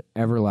into an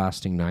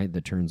everlasting night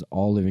that turns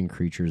all living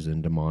creatures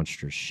into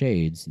monstrous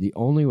shades, the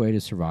only way to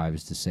survive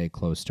is to stay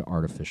close to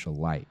artificial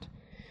light.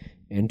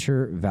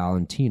 Enter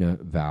Valentina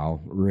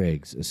Val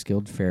Riggs, a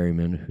skilled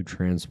ferryman who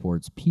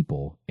transports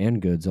people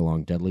and goods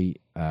along deadly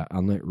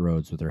unlit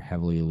roads with her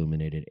heavily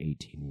illuminated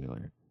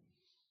 18-wheeler.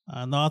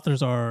 And the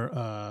authors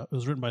are, it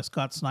was written by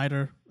Scott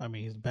Snyder. I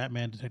mean, he's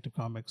Batman, Detective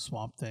Comics,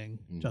 Swamp Thing,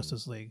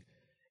 Justice League.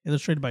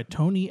 Illustrated by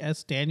Tony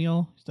S.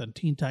 Daniel. He's done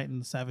Teen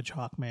Titans, Savage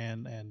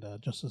Hawkman, and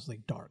Justice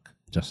League Dark.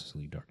 Justice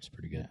League Dark is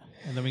pretty good. Yeah.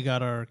 And then we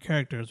got our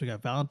characters. We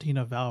got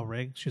Valentina Val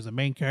Riggs. She's a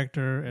main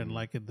character, and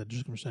like in the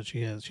description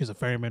said, she's a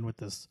ferryman with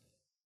this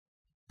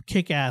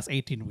kick-ass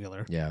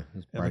 18-wheeler. Yeah,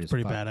 it looks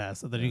pretty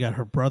badass. And then you got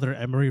her brother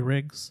Emery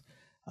Riggs.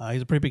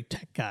 He's a pretty big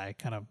tech guy.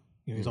 Kind of,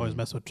 he's always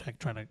messing with tech,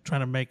 trying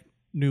to make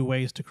new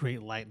ways to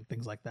create light and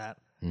things like that.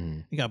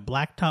 You got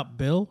Blacktop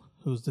Bill,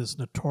 who's this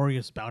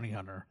notorious bounty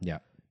hunter. Yeah,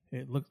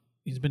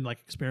 he's been like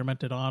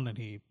experimented on, and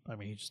he's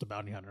just a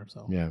bounty hunter.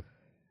 So yeah.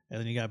 And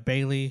then you got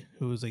Bailey,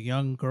 who's a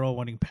young girl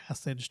wanting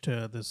passage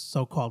to this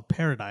so-called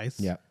paradise.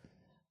 Yeah.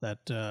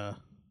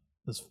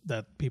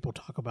 That people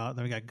talk about. And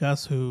then we got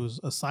Gus, who's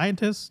a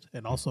scientist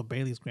and also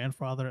Bailey's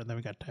grandfather. And then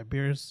we got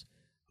Tiberius,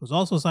 who's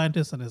also a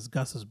scientist and is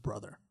Gus's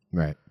brother.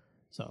 Right.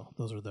 So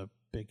those are the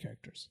big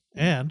characters.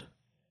 And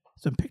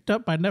it's been picked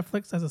up by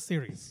Netflix as a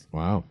series.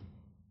 Wow.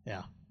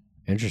 Yeah.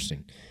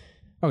 Interesting.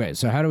 Okay,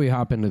 so how do we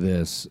hop into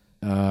this?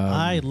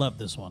 I love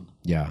this one.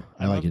 Yeah,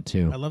 I like it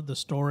too. I love the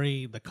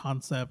story, the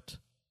concept.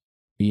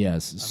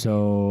 Yes.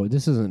 So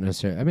this isn't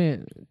necessarily. I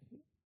mean,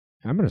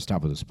 I'm going to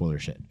stop with the spoiler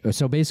shit.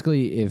 So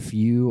basically, if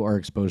you are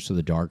exposed to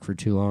the dark for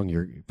too long,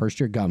 your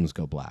gums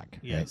go black.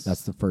 Yes. Right?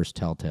 That's the first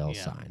telltale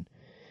sign.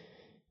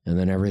 And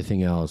then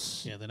everything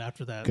else. Yeah. Then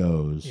after that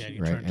goes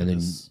right, and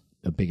then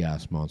a big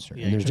ass monster.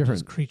 Yeah, and there's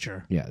different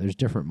creature. Yeah, there's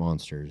different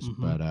monsters,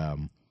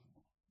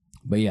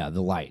 but yeah,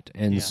 the light.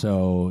 And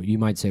so you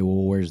might say,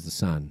 well, where's the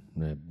sun?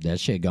 That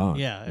shit gone.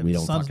 Yeah, we the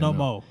don't sun's no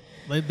mo.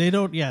 They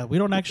don't. Yeah, we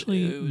don't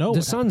actually know.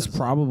 The sun's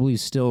probably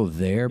still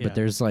there, but Yeah.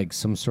 there's like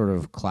some sort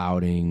of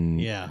clouding.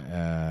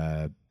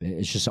 Yeah.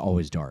 It's just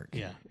always dark.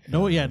 Yeah.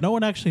 No. Yeah. No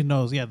one actually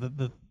knows. Yeah.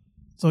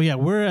 So yeah,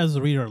 we're as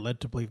a reader led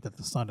to believe that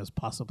the sun is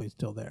possibly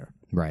still there,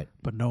 Right.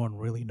 but no one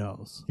really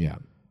knows. Yeah.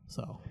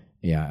 So.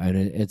 Yeah, and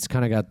it's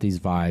kind of got these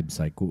vibes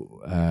like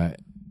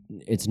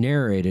it's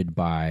narrated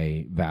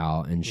by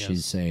Val, and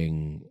she's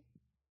saying,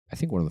 I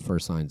think one of the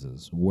first lines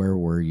is, "Where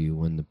were you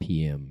when the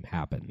PM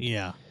happened?"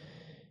 Yeah.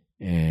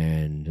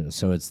 And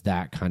so it's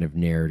that kind of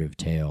narrative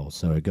tale.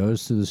 So it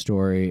goes through the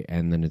story,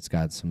 and then it's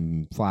got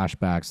some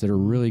flashbacks that are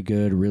really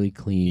good, really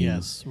clean.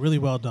 Yes, really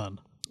well done.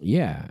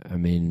 Yeah, I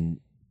mean,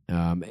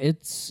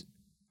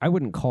 I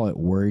wouldn't call it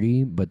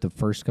wordy, but the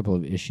first couple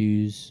of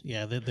issues.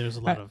 Yeah, there's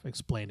a lot of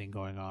explaining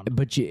going on.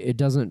 But it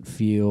doesn't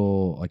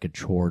feel like a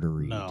chore to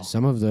read. No.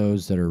 Some of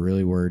those that are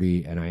really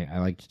wordy, and I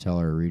like to tell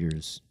our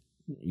readers,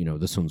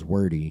 this one's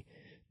wordy.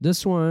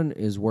 This one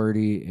is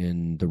wordy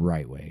in the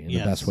right way, in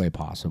the best way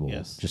possible,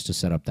 just to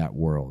set up that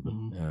world.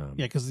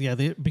 Yeah, because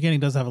the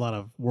beginning does have a lot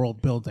of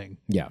world building.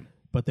 Yeah.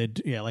 But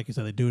like you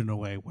said, they do it in a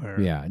way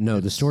where... Yeah, no,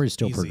 the story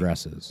still easy.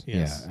 progresses.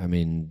 Yes. Yeah, I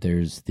mean,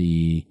 there's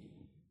the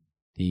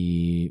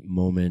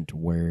moment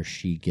where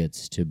she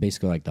gets to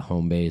basically like the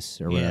home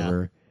base or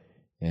whatever.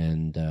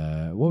 And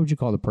what would you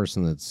call the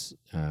person that's...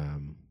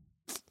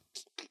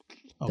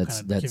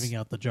 that's giving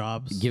out the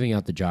jobs. Giving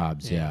out the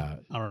jobs, yeah.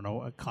 I don't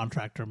know, a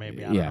contractor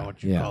maybe. I don't know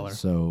what you call her.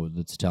 So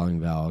that's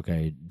telling Val,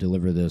 okay,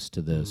 deliver this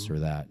to this or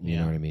that. You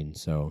know what I mean?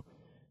 So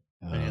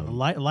the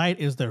light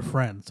is their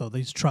friend. So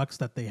these trucks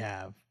that they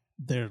have,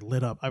 they're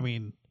lit up. I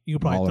mean, you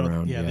could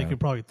probably they could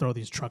probably throw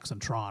these trucks in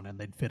Tron and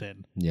they'd fit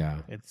in. Yeah,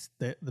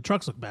 the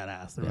trucks look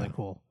badass. They're really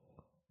cool.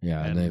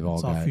 Yeah, and they've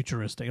all got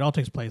futuristic. It all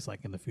takes place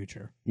like in the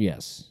future.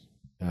 Yes.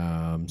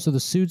 So the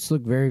suits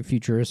look very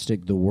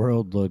futuristic. The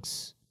world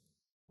looks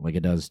like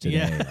it does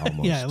today.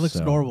 Almost. Yeah, it looks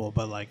normal,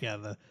 but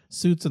the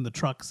suits and the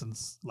trucks and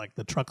like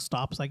the truck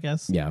stops, I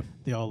guess. Yeah,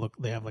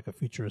 they have like a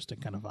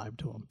futuristic kind of vibe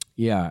to them.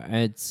 Yeah,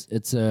 it's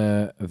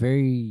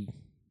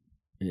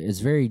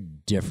very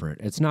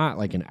different. It's not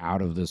like an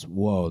out of this,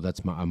 whoa, that's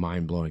a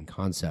mind-blowing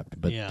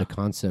concept, but the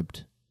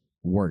concept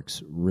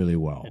works really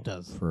well. It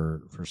does.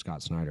 For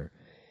Scott Snyder.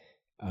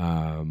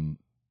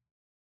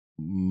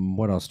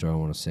 What else do I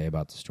want to say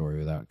about the story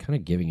without kind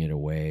of giving it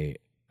away?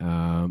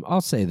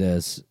 I'll say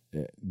this.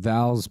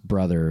 Val's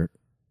brother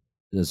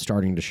is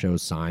starting to show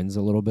signs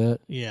a little bit.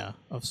 Yeah,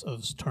 of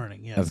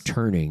turning, yes. Of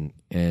turning.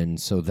 And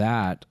so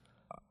that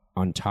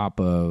on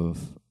top of...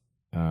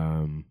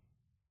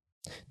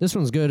 this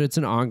one's good. It's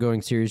an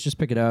ongoing series. Just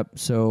pick it up.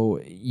 So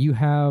you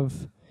have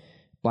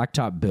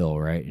Blacktop Bill,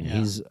 right? And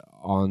he's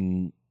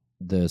on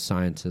the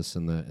scientist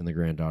and the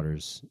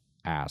granddaughter's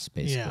ass,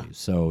 basically. Yeah.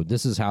 So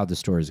this is how the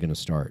story is going to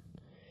start.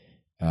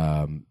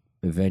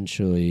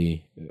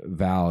 Eventually,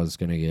 Val is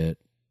going to get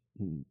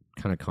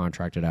kind of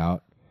contracted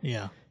out.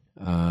 Yeah.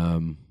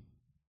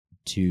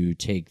 To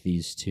take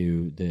these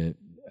two, the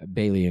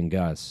Bailey and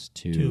Gus,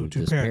 to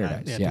this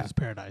paradise. Yeah, to this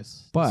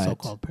paradise. But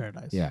so-called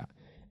paradise. Yeah.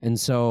 And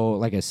so,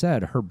 like I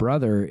said, her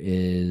brother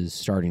is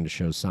starting to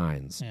show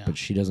signs, but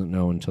she doesn't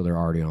know until they're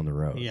already on the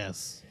road.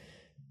 Yes.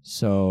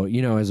 So,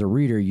 as a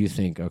reader, you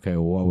think, okay,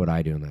 well, what would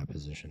I do in that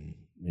position,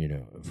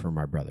 for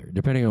my brother?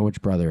 Depending on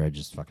which brother, I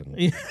just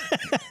fucking,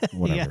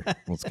 whatever,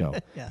 let's go.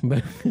 Yeah.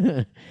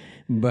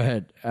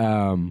 But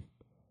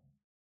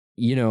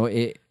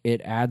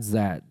it adds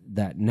that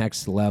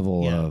next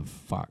level of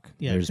fuck.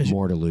 Yeah, there's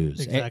more to lose.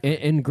 Exactly.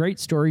 In great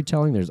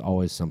storytelling, there's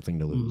always something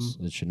to lose.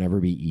 It should never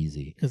be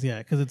easy. Because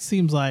it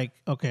seems like,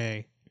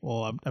 okay,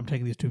 well, I'm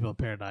taking these two people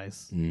to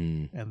paradise,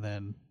 and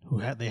then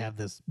they have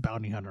this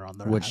bounty hunter on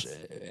their ass.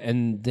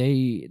 And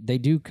they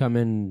do come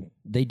in.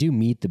 They do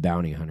meet the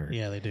bounty hunter.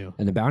 Yeah, they do.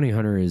 And the bounty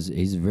hunter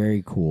he's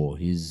very cool.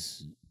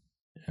 He's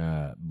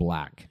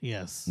black.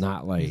 Yes.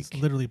 Not like he's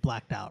literally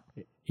blacked out.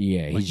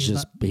 Yeah, like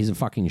he's a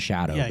fucking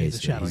shadow. Yeah, basically. he's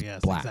a shadow. He's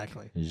yes, black.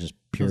 exactly. He's just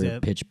pure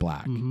pitch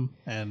black. Mm-hmm.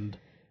 And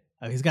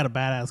he's got a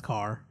badass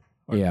car.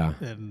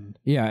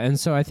 And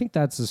so I think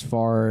that's as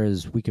far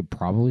as we could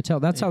probably tell.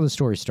 That's how the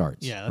story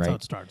starts. Yeah, that's how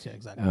it starts. Yeah,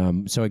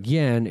 exactly. So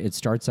again, it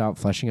starts out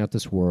fleshing out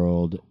this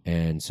world,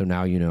 and so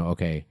now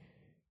okay,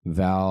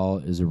 Val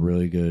is a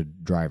really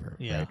good driver,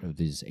 right, of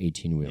these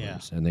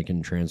 18-wheelers, and they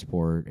can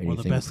transport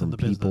anything from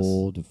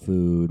people to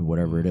food,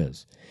 whatever it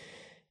is.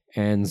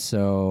 And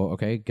so,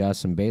 okay,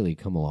 Gus and Bailey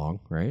come along,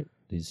 right?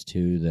 These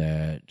two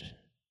that,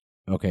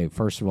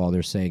 first of all,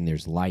 they're saying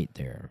there's light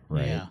there,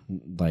 right? Yeah.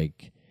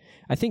 Like,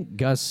 I think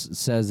Gus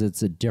says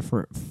it's a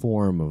different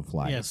form of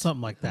light. Yeah,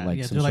 something like that. Like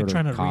yeah, some they're like sort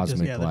trying of to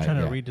cosmic light. they're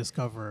trying to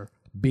rediscover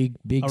big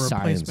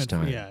science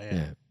time.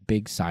 Yeah.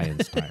 Big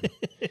science time.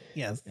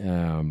 Yes.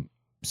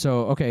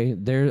 So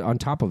there on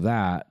top of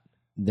that,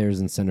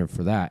 there's incentive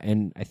for that,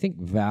 and I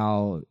think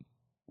Val,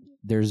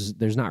 there's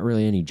not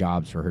really any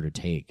jobs for her to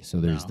take,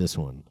 so there's this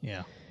one.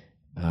 Yeah.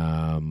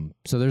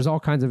 So there's all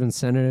kinds of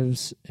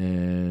incentives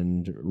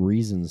and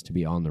reasons to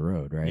be on the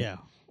road, right? Yeah,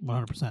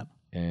 100%.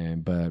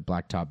 But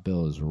Blacktop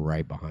Bill is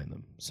right behind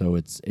them, so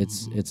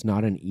it's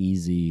not an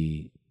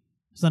easy.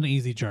 It's not an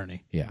easy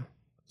journey. Yeah.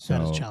 So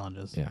it has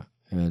challenges. Yeah,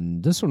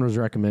 and this one was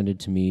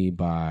recommended to me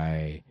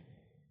by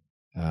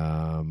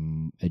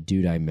a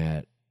dude I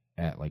met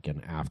at like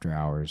an after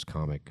hours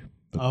comic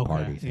book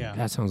party thing. Yeah.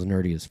 That sounds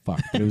nerdy as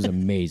fuck, but it was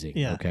amazing.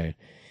 Yeah. Okay.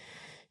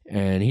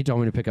 And he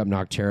told me to pick up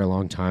Nocterra a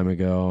long time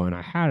ago, and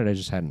I had it, I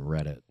just hadn't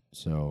read it.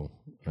 So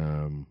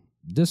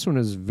this one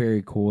is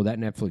very cool. That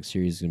Netflix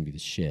series is gonna be the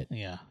shit.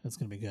 Yeah, it's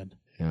gonna be good.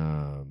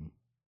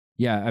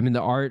 Yeah, I mean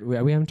the art,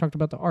 we haven't talked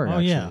about the art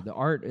actually. Yeah. The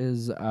art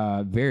is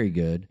very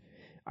good.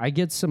 I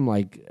get some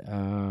like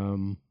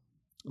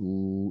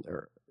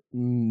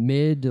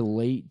mid to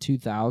late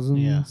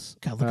 2000s. Yeah.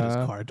 God, look at his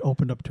car. It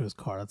opened up to his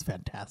car. That's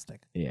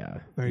fantastic. Yeah.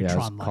 Very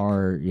Tron-like.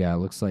 Car, it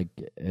looks like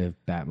if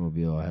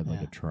Batmobile had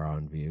like a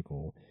Tron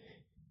vehicle.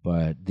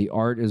 But the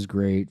art is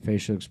great.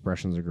 Facial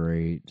expressions are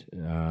great.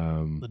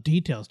 The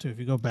details too. If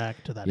you go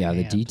back to that,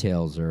 the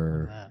details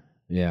are.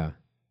 Yeah.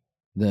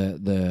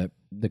 The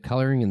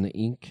coloring in the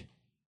ink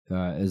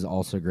is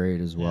also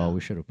great as well. Yeah.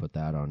 We should have put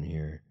that on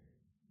here.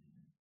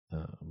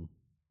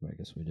 I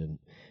guess we didn't.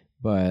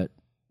 But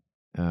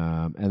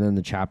and then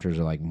the chapters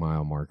are like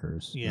mile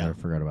markers. Yeah, I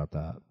forgot about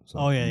that.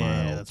 So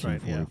yeah, that's right.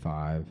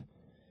 245.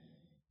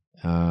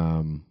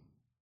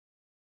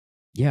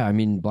 Yeah, I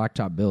mean,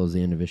 Blacktop Bill is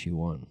the end of issue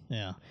 1.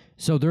 Yeah.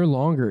 So they're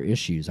longer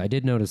issues. I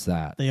did notice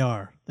that. They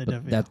are.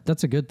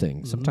 That's a good thing.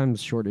 Mm-hmm. Sometimes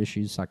short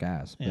issues suck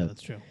ass. Yeah,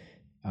 that's true.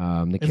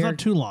 It's not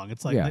too long.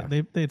 It's like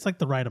it's like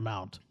the right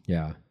amount.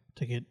 Yeah.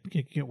 To get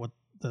what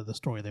the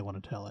story they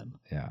want to tell in.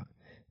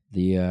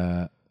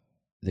 Yeah.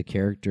 The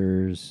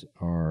characters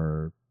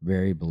are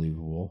very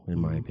believable in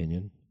my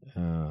opinion.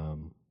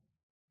 And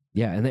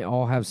they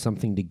all have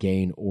something to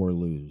gain or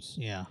lose.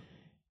 Yeah.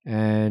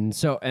 And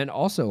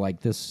also like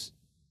this,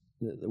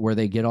 where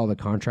they get all the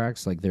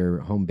contracts, like their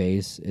home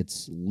base,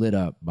 it's lit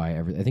up by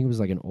everything. I think it was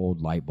like an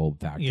old light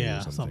bulb factory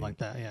or something like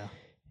that. Yeah.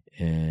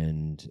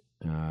 And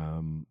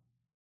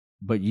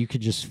but you could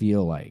just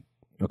feel like,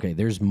 okay,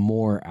 there's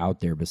more out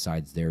there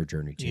besides their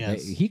journey too.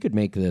 Yes. He could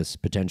make this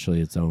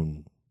potentially its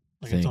own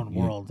thing. Its own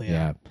world.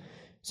 Yeah.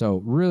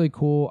 So really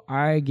cool.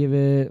 I give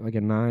it like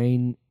a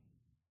 9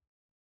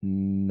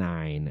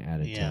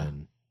 out of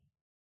 10.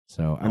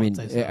 So I mean,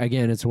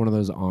 again, it's one of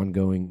those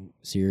ongoing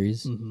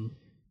series. Mm-hmm.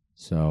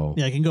 So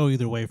yeah, it can go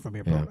either way from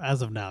here. But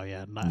as of now,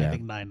 I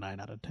think 9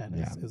 out of 10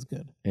 is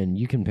good. And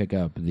you can pick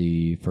up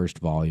the first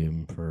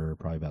volume for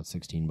probably about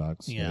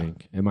 $16. Yeah. I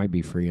think it might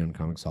be free on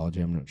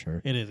Comixology. I'm not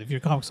sure. It is. If you're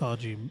a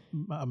Comixology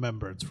a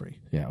member, it's free.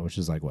 Yeah, which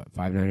is like what,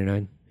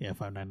 $5.99? Yeah,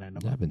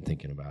 $5.99. I've been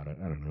thinking about it.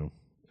 I don't know.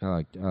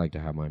 I like to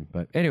have mine.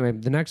 But anyway,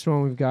 the next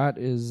one we've got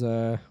is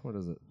what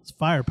is it? It's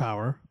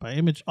Firepower by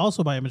Image,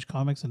 also by Image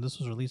Comics, and this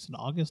was released in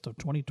August of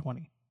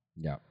 2020.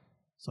 Yeah.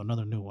 So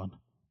another new one.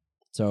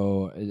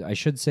 So I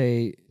should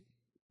say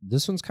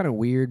this one's kind of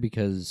weird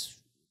because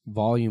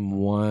volume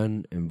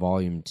 1 and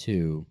volume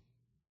 2,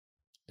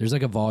 there's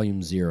like a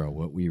volume 0,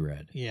 what we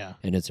read. Yeah.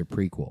 And it's a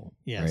prequel.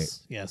 Yes. Right?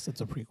 Yes,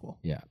 it's a prequel.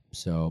 Yeah.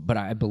 So, but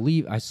I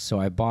believe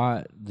I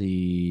bought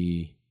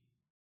the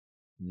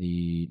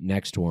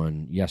next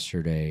one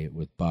yesterday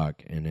with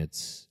Buck, and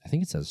I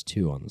think it says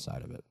 2 on the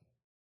side of it.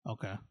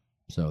 Okay.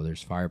 So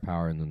there's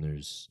Firepower, and then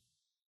there's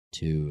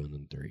 2, and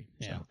then 3.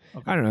 Yeah. So,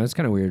 okay. I don't know. It's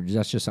kind of weird.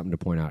 That's just something to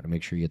point out to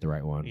make sure you get the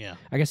right one. Yeah.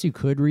 I guess you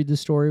could read the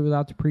story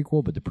without the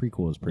prequel, but the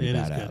prequel is pretty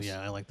badass. It is good.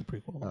 Yeah, I like the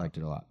prequel. I liked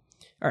it a lot.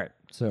 All right.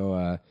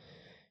 So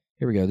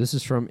here we go. This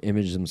is from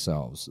Image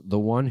themselves. The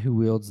one who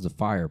wields the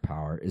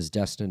firepower is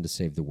destined to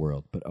save the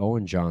world, but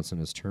Owen Johnson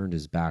has turned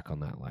his back on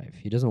that life.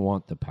 He doesn't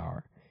want the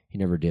power. He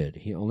never did.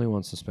 He only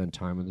wants to spend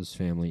time with his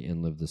family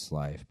and live this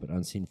life, but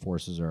unseen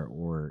forces are at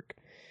work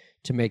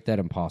to make that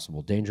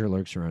impossible. Danger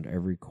lurks around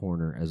every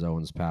corner as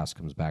Owen's past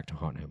comes back to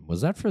haunt him. Was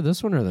that for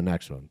this one or the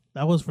next one?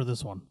 That was for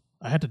this one.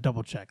 I had to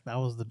double check. That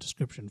was the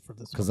description for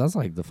this one. Because that's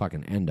like the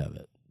fucking end of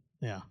it.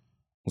 Yeah.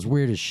 was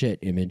weird as shit,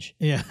 Image.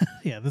 Yeah,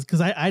 yeah. This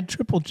because I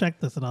triple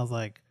checked this and I was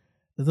like,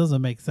 this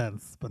doesn't make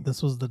sense. But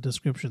this was the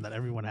description that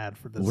everyone had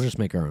for this. We'll just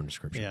make our own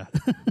description. Yeah.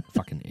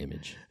 Fucking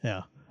Image.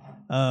 Yeah.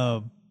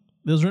 It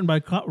was written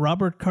by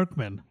Robert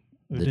Kirkman.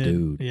 The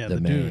dude.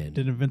 Dude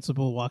did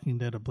Invincible, Walking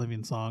Dead,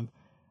 Oblivion Song.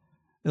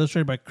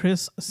 Illustrated by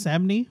Chris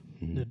Samney,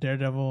 the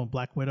Daredevil and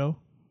Black Widow.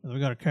 And we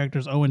got our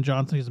characters. Owen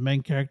Johnson, he's the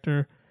main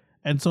character.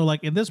 And so,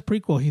 like in this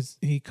prequel,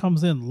 he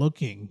comes in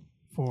looking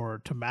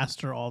to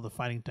master all the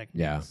fighting techniques.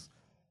 Yeah.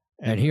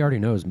 And he already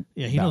knows.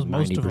 Yeah, he knows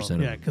most of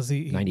them. Yeah, because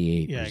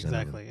 98%. Yeah,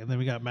 exactly. And then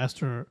we got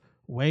Master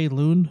Wei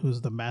Lun,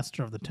 who's the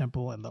master of the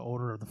temple and the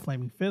Order of the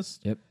Flaming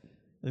Fist. Yep.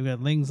 Then we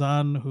got Ling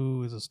Zan,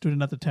 who is a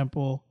student at the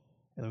temple.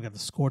 And then we got the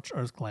Scorched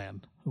Earth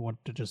clan, who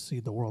want to just see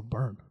the world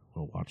burn.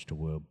 We'll watch the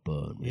world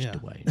burn, Yeah.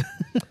 Mr. Wayne.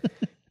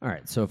 All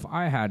right, so if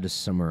I had to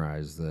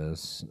summarize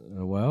this,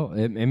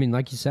 I mean,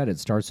 like you said, it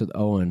starts with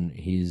Owen.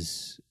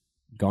 He's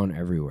gone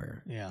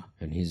everywhere. Yeah.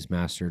 And he's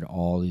mastered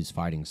all these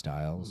fighting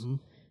styles.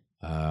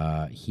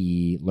 Mm-hmm.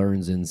 He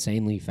learns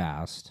insanely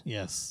fast.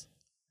 Yes.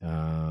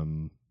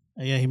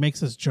 Yeah, he makes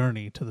this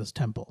journey to this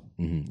temple.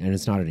 Mm-hmm. And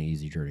it's not an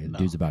easy journey. The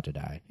dude's about to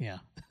die. Yeah.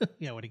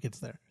 Yeah, when he gets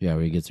there. Yeah,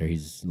 when he gets there,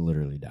 he's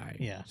literally dying.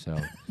 Yeah. So,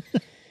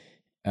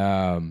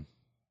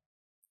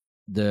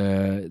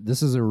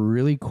 this is a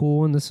really cool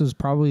one. This is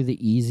probably the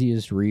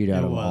easiest read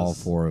out of all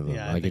four of them.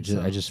 Yeah, like I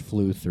just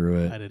flew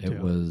through it. I did it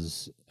too.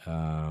 was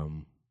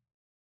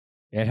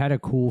it had a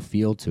cool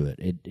feel to it.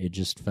 It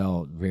just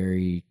felt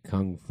very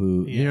kung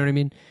fu. Yeah. You know what I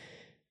mean?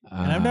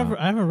 And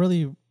I haven't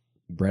really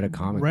read a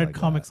comic read like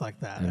comics that. like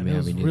that. I And mean, it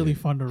was really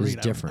fun to It was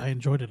read. different. I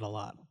enjoyed it a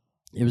lot.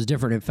 It was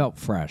different. It felt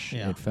fresh.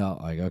 Yeah. It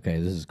felt like, okay,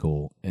 this is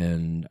cool.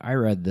 And I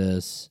read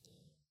this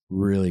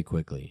really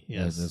quickly.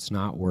 Yes. It's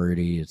not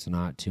wordy. It's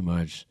not too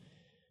much.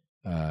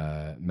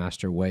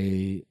 Master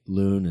Wei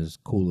Lun is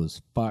cool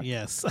as fuck.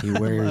 Yes. He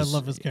wears, I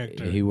love his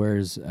character. He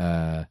wears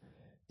the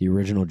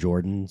original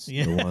Jordans,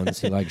 Yeah. the ones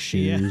he likes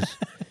shoes.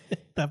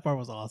 That part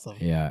was awesome.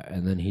 Yeah,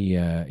 and then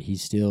he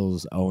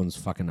steals Owen's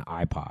fucking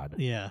iPod.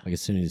 Yeah. Like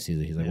as soon as he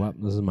sees it, he's like, Yeah. "Well,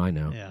 this is mine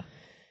now."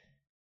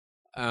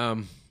 Yeah.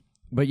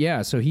 But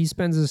yeah, so he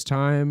spends his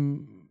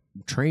time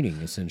training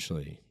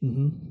essentially,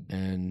 Mm-hmm.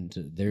 and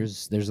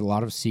there's a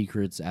lot of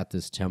secrets at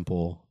this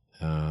temple.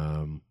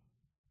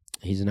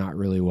 He's not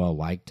really well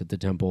liked at the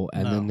temple,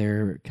 and then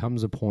there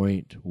comes a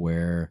point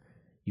where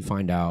you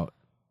find out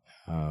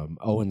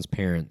Owen's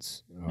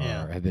parents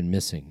have been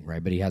missing,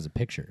 right? But he has a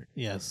picture.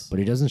 Yes. But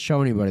he doesn't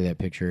show anybody that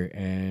picture,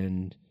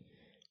 and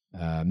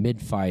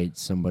mid-fight,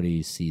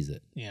 somebody sees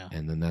it. Yeah.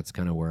 And then that's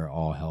kind of where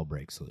all hell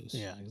breaks loose.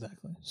 Yeah,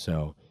 exactly.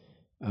 So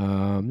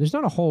there's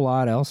not a whole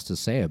lot else to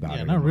say about it.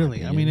 Yeah, not in my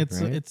really. I mean,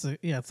 opinion, it's right?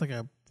 it's like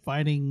a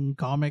fighting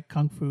comic,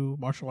 kung fu,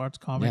 martial arts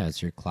comic. Yeah,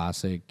 it's your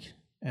classic.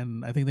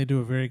 And I think they do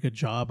a very good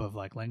job of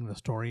like laying the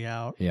story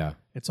out. Yeah.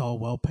 It's all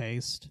well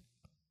paced.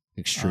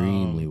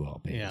 Extremely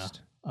well paced.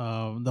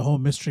 Yeah. The whole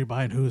mystery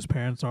behind who his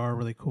parents are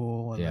really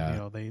cool. And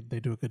Yeah. they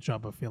do a good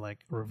job of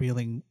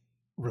revealing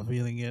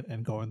it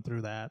and going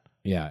through that.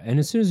 Yeah, and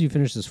as soon as you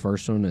finish this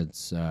first one,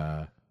 it's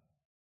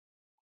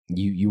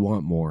you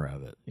want more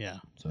of it. Yeah.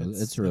 So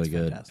it's really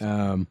good.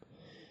 fantastic.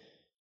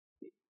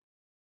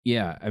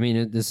 Yeah, I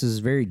mean, this is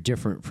very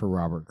different for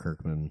Robert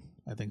Kirkman.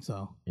 I think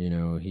so. You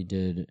know, he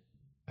did,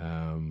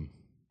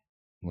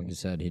 like you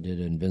said, he did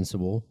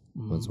Invincible.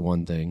 That's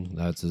one thing.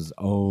 That's his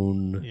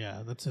own.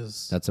 Yeah,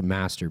 that's That's a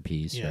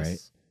masterpiece, yes. right?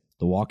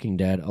 The Walking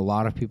Dead, a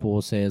lot of people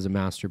will say is a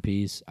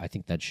masterpiece. I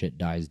think that shit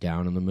dies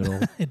down in the middle.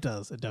 It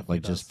does. It definitely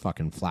like does. just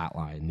fucking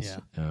flatlines.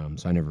 Yeah.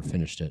 So I never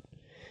finished it.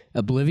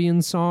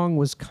 Oblivion Song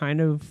was kind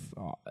of,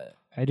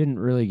 I didn't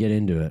really get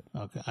into it.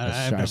 Okay.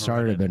 I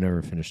started it but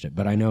never finished it.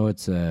 But I know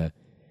it's going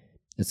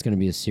to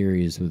be a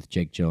series with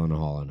Jake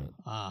Gyllenhaal in it.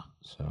 Ah.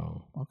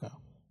 So Okay.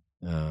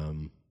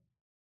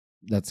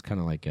 that's kind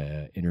of like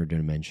a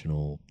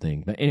interdimensional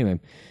thing. But anyway,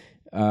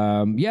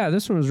 yeah,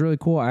 this one was really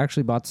cool. I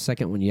actually bought the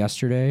second one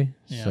yesterday.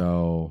 Yeah.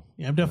 So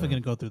Yeah, I'm definitely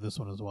gonna go through this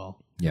one as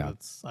well. Yeah.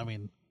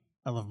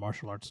 I love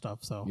martial arts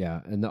stuff. So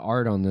yeah, and the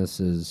art on this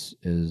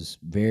is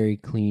very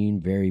clean,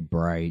 very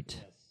bright.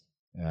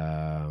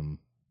 I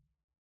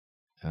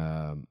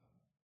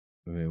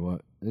mean,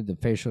 what the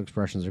facial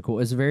expressions are cool.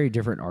 It's a very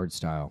different art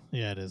style.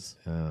 Yeah, it is.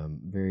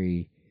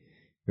 Very,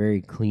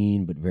 very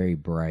clean, but very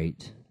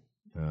bright.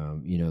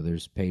 You know,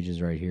 there's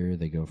pages right here.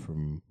 They go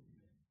from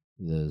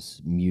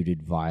this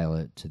muted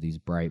violet to these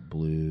bright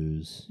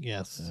blues.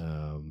 Yes.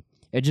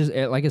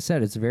 Like I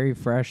said, it's very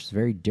fresh. It's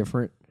very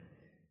different.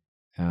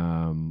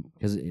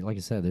 Because like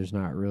I said, there's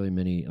not really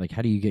many. Like,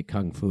 how do you get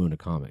kung fu into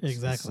comics?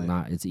 Exactly.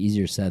 It's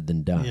easier said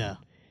than done. Yeah.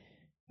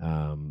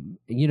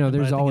 You know, But I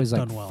there's think always it's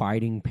like done well.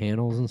 fighting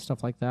panels and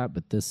stuff like that,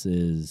 but this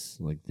is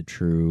like the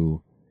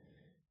true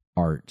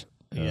art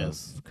of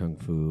Yes. kung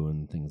fu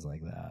and things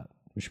like that.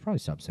 We should probably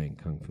stop saying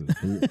kung fu.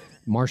 'Cause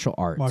martial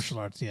arts. Martial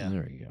arts. Yeah.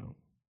 There you go.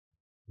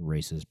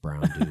 Racist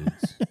brown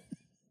dudes.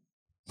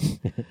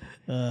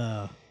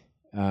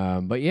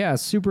 But yeah,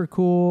 super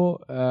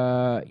cool.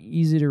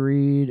 Easy to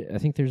read. I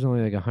think there's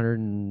only like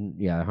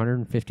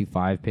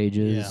 155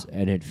 pages,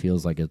 and it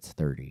feels like it's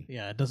 30.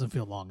 Yeah, it doesn't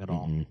feel long at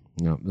all.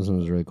 No, this one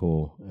was really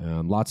cool.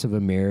 Lots of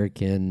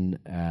American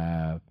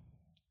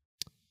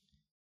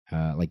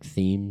like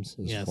themes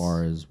as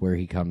far as where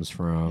he comes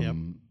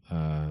from,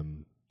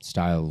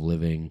 style of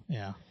living.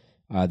 Yeah.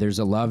 There's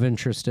a love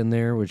interest in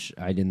there, which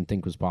I didn't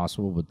think was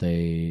possible, but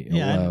they're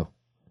gonna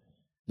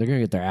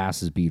get their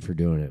asses beat for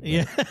doing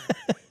it. But,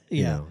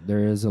 you know,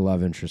 there is a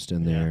love interest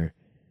in there,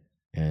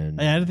 and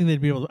I didn't think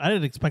they'd be able to, I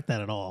didn't expect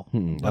that at all. I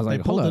was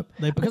like, hold up,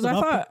 because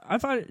I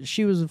thought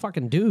she was a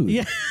fucking dude.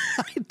 Yeah,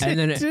 I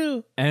did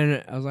too.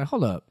 And I was like,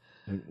 hold up,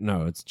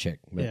 no, it's a chick.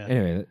 But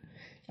anyway,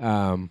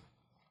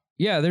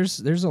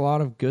 there's a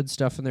lot of good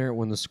stuff in there.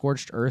 When the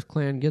Scorched Earth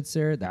clan gets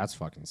there, that's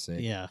fucking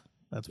sick. Yeah.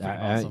 That's pretty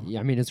awesome.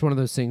 I mean, it's one of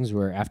those things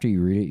where after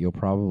you read it, you'll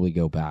probably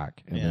go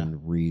back and then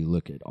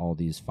re-look at all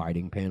these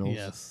fighting panels.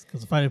 Yes, because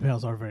the fighting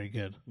panels are very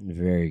good.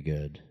 Very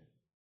good.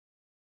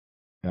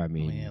 I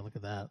mean, look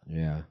at that.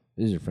 Yeah,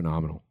 these are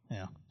phenomenal.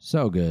 Yeah,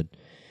 so good.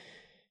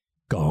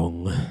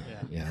 Gong.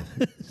 Yeah.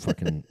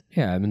 Fucking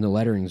yeah. I mean, the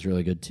lettering's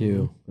really good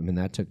too. I mean,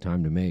 that took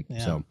time to make.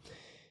 Yeah.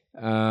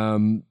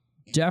 So,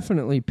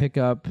 definitely pick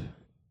up.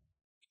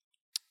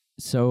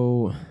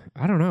 So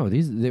I don't know.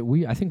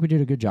 I think we did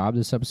a good job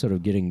this episode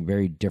of getting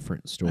very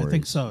different stories. I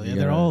think so. Yeah,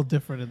 they're all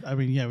different. I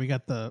mean, we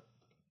got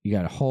you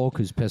got Hulk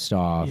who's pissed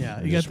off.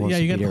 Yeah, you got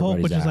the Hulk,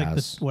 which is like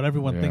what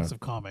everyone thinks of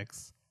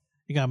comics.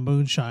 You got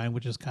Moonshine,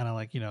 which is kind of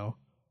like a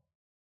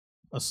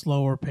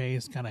slower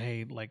pace, kind of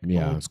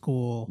old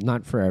school.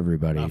 Not for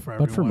everybody,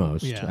 but for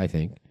most, I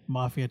think.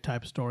 Mafia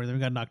type story. Then we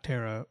got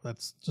Noctera,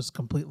 that's just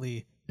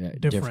completely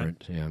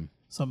different. Yeah,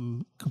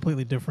 something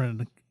completely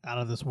different, out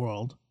of this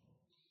world.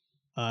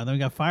 And then we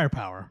got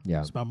Firepower. Yeah.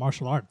 It's about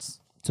martial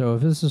arts. So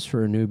if this is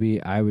for a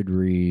newbie, I would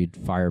read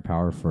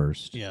Firepower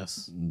first.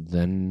 Yes.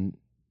 Then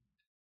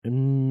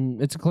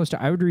it's close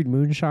to, I would read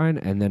Moonshine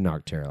and then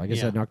Noctera. Like I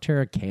said,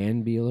 Noctera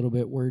can be a little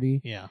bit wordy.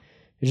 Yeah.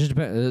 It just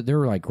depends.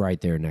 They're like right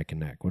there neck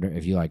and neck.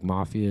 If you like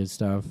Mafia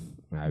stuff,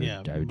 I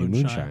would do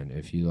Moonshine.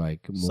 If you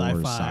like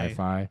more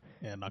sci-fi,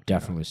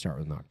 definitely start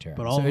with Noctera.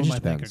 But all of them I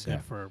think are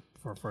good for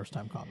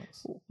first-time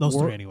comics. Those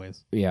three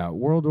anyways. Yeah,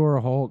 World War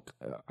Hulk,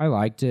 I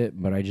liked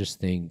it, but I just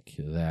think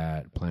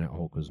that Planet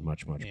Hulk was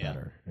much, much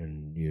better,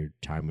 and your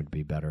time would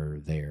be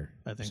better there.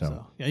 I think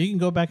so. Yeah, you can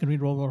go back and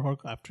read World War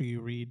Hulk after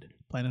you read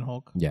Planet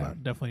Hulk. Yeah.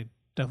 Definitely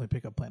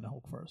pick up Planet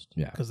Hulk first.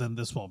 Yeah. Because then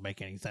this won't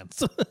make any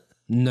sense.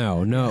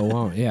 No, it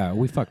won't. Yeah,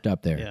 we fucked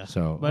up there. Yeah.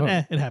 So,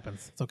 but it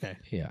happens. It's okay.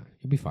 Yeah,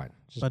 you'll be fine.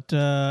 But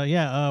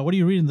what are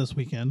you reading this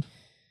weekend?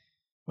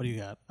 What do you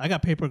got? I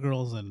got Paper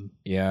Girls and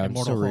I'm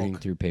still reading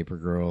through Paper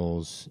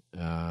Girls.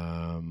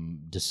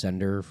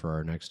 Descender for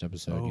our next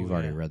episode. You've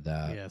already read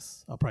that.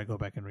 Yes, I'll probably go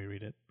back and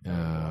reread it.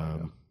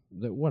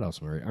 What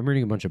else am I reading? I'm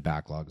reading a bunch of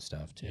backlog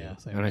stuff too. Yeah,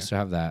 and I still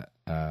have that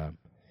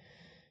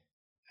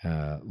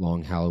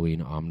Long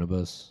Halloween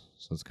omnibus.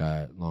 So it's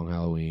got Long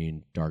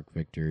Halloween, Dark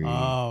Victory,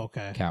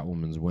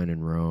 Catwoman's When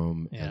in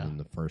Rome, and then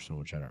the first one,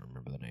 which I don't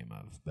remember the name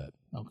of. But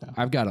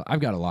I've got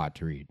a lot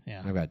to read.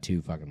 Yeah. I've got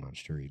too fucking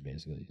much to read,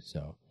 basically.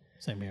 So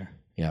same here.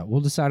 Yeah, we'll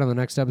decide on the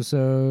next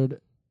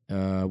episode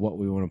what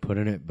we want to put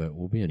in it, but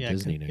we'll be in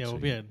Disney next week. Yeah,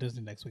 we'll be at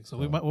Disney next week, so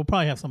we'll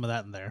probably have some of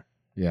that in there.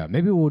 Yeah,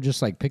 maybe we'll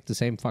just pick the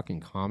same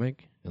fucking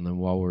comic, and then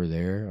while we're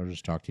there, I'll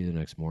just talk to you the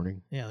next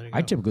morning. Yeah, there you go.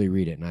 I typically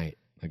read at night.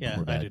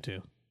 Yeah, I do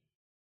too.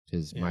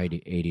 Because my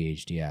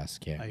ADHD ass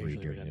can't read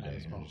during the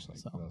day. Well, I'm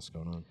just what's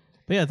going on?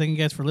 But yeah, thank you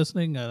guys for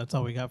listening. That's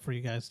all we got for you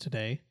guys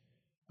today.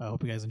 I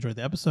hope you guys enjoyed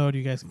the episode.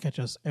 You guys can catch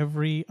us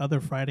every other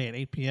Friday at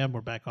 8 p.m.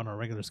 We're back on our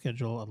regular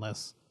schedule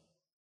unless,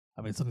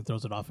 something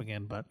throws it off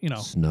again. But,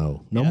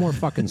 Snow. No more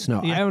fucking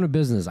snow. I own a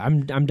business.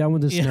 I'm done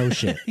with the snow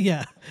shit.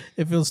 Yeah.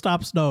 If it'll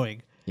stop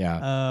snowing.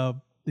 Yeah.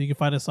 You can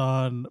find us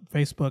on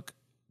Facebook,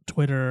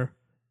 Twitter,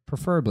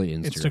 preferably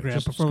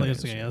Instagram. Preferably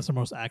Instagram. Yeah, that's the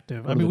most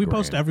active. We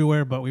post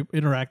everywhere, but we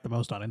interact the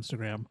most on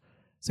Instagram.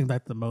 Seems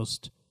like the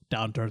most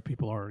down-to-earth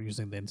people are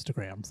using the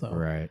Instagram. So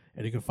right.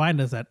 And you can find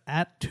us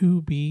at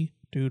 2B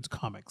Dudes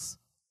Comics.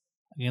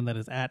 Again, that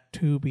is at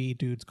 2B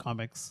Dudes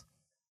Comics.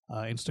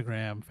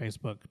 Instagram,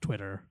 Facebook,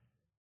 Twitter,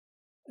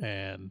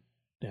 and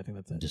I think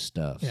that's it. Just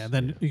stuff. Yeah, and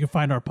then you can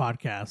find our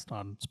podcast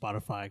on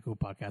Spotify, Google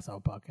Podcasts,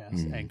 Apple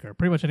Podcasts, Anchor.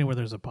 Pretty much anywhere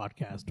there's a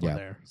podcast, we're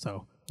there.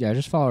 So yeah,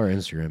 just follow our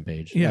Instagram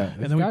page. Yeah,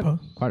 and then we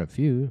post quite a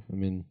few.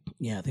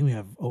 I think we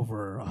have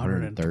over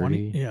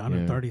 120.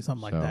 130,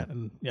 something like that.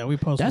 And we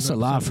post. That's a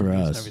lot for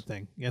us.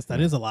 Everything. Yes, that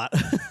is a lot.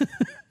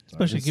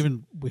 Especially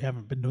given we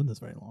haven't been doing this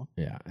very long.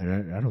 Yeah,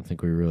 and I don't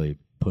think we really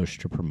push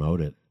to promote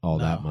it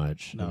that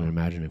much. No. I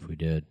imagine if we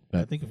did.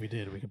 But I think if we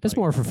did, we could. It's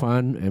more for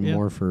fun and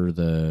more for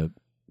the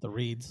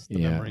reads, the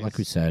memories. Like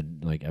we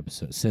said,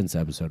 since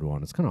episode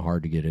 1, it's kind of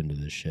hard to get into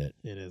this shit.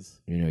 It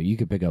is. You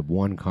could pick up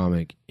one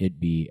comic, it'd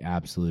be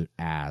absolute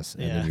ass,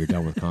 and then you're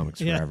done with comics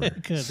forever.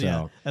 It could,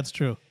 so, that's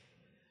true.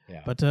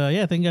 Yeah. But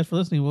thank you guys for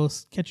listening. We'll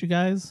catch you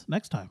guys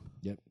next time.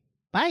 Yep.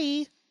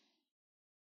 Bye.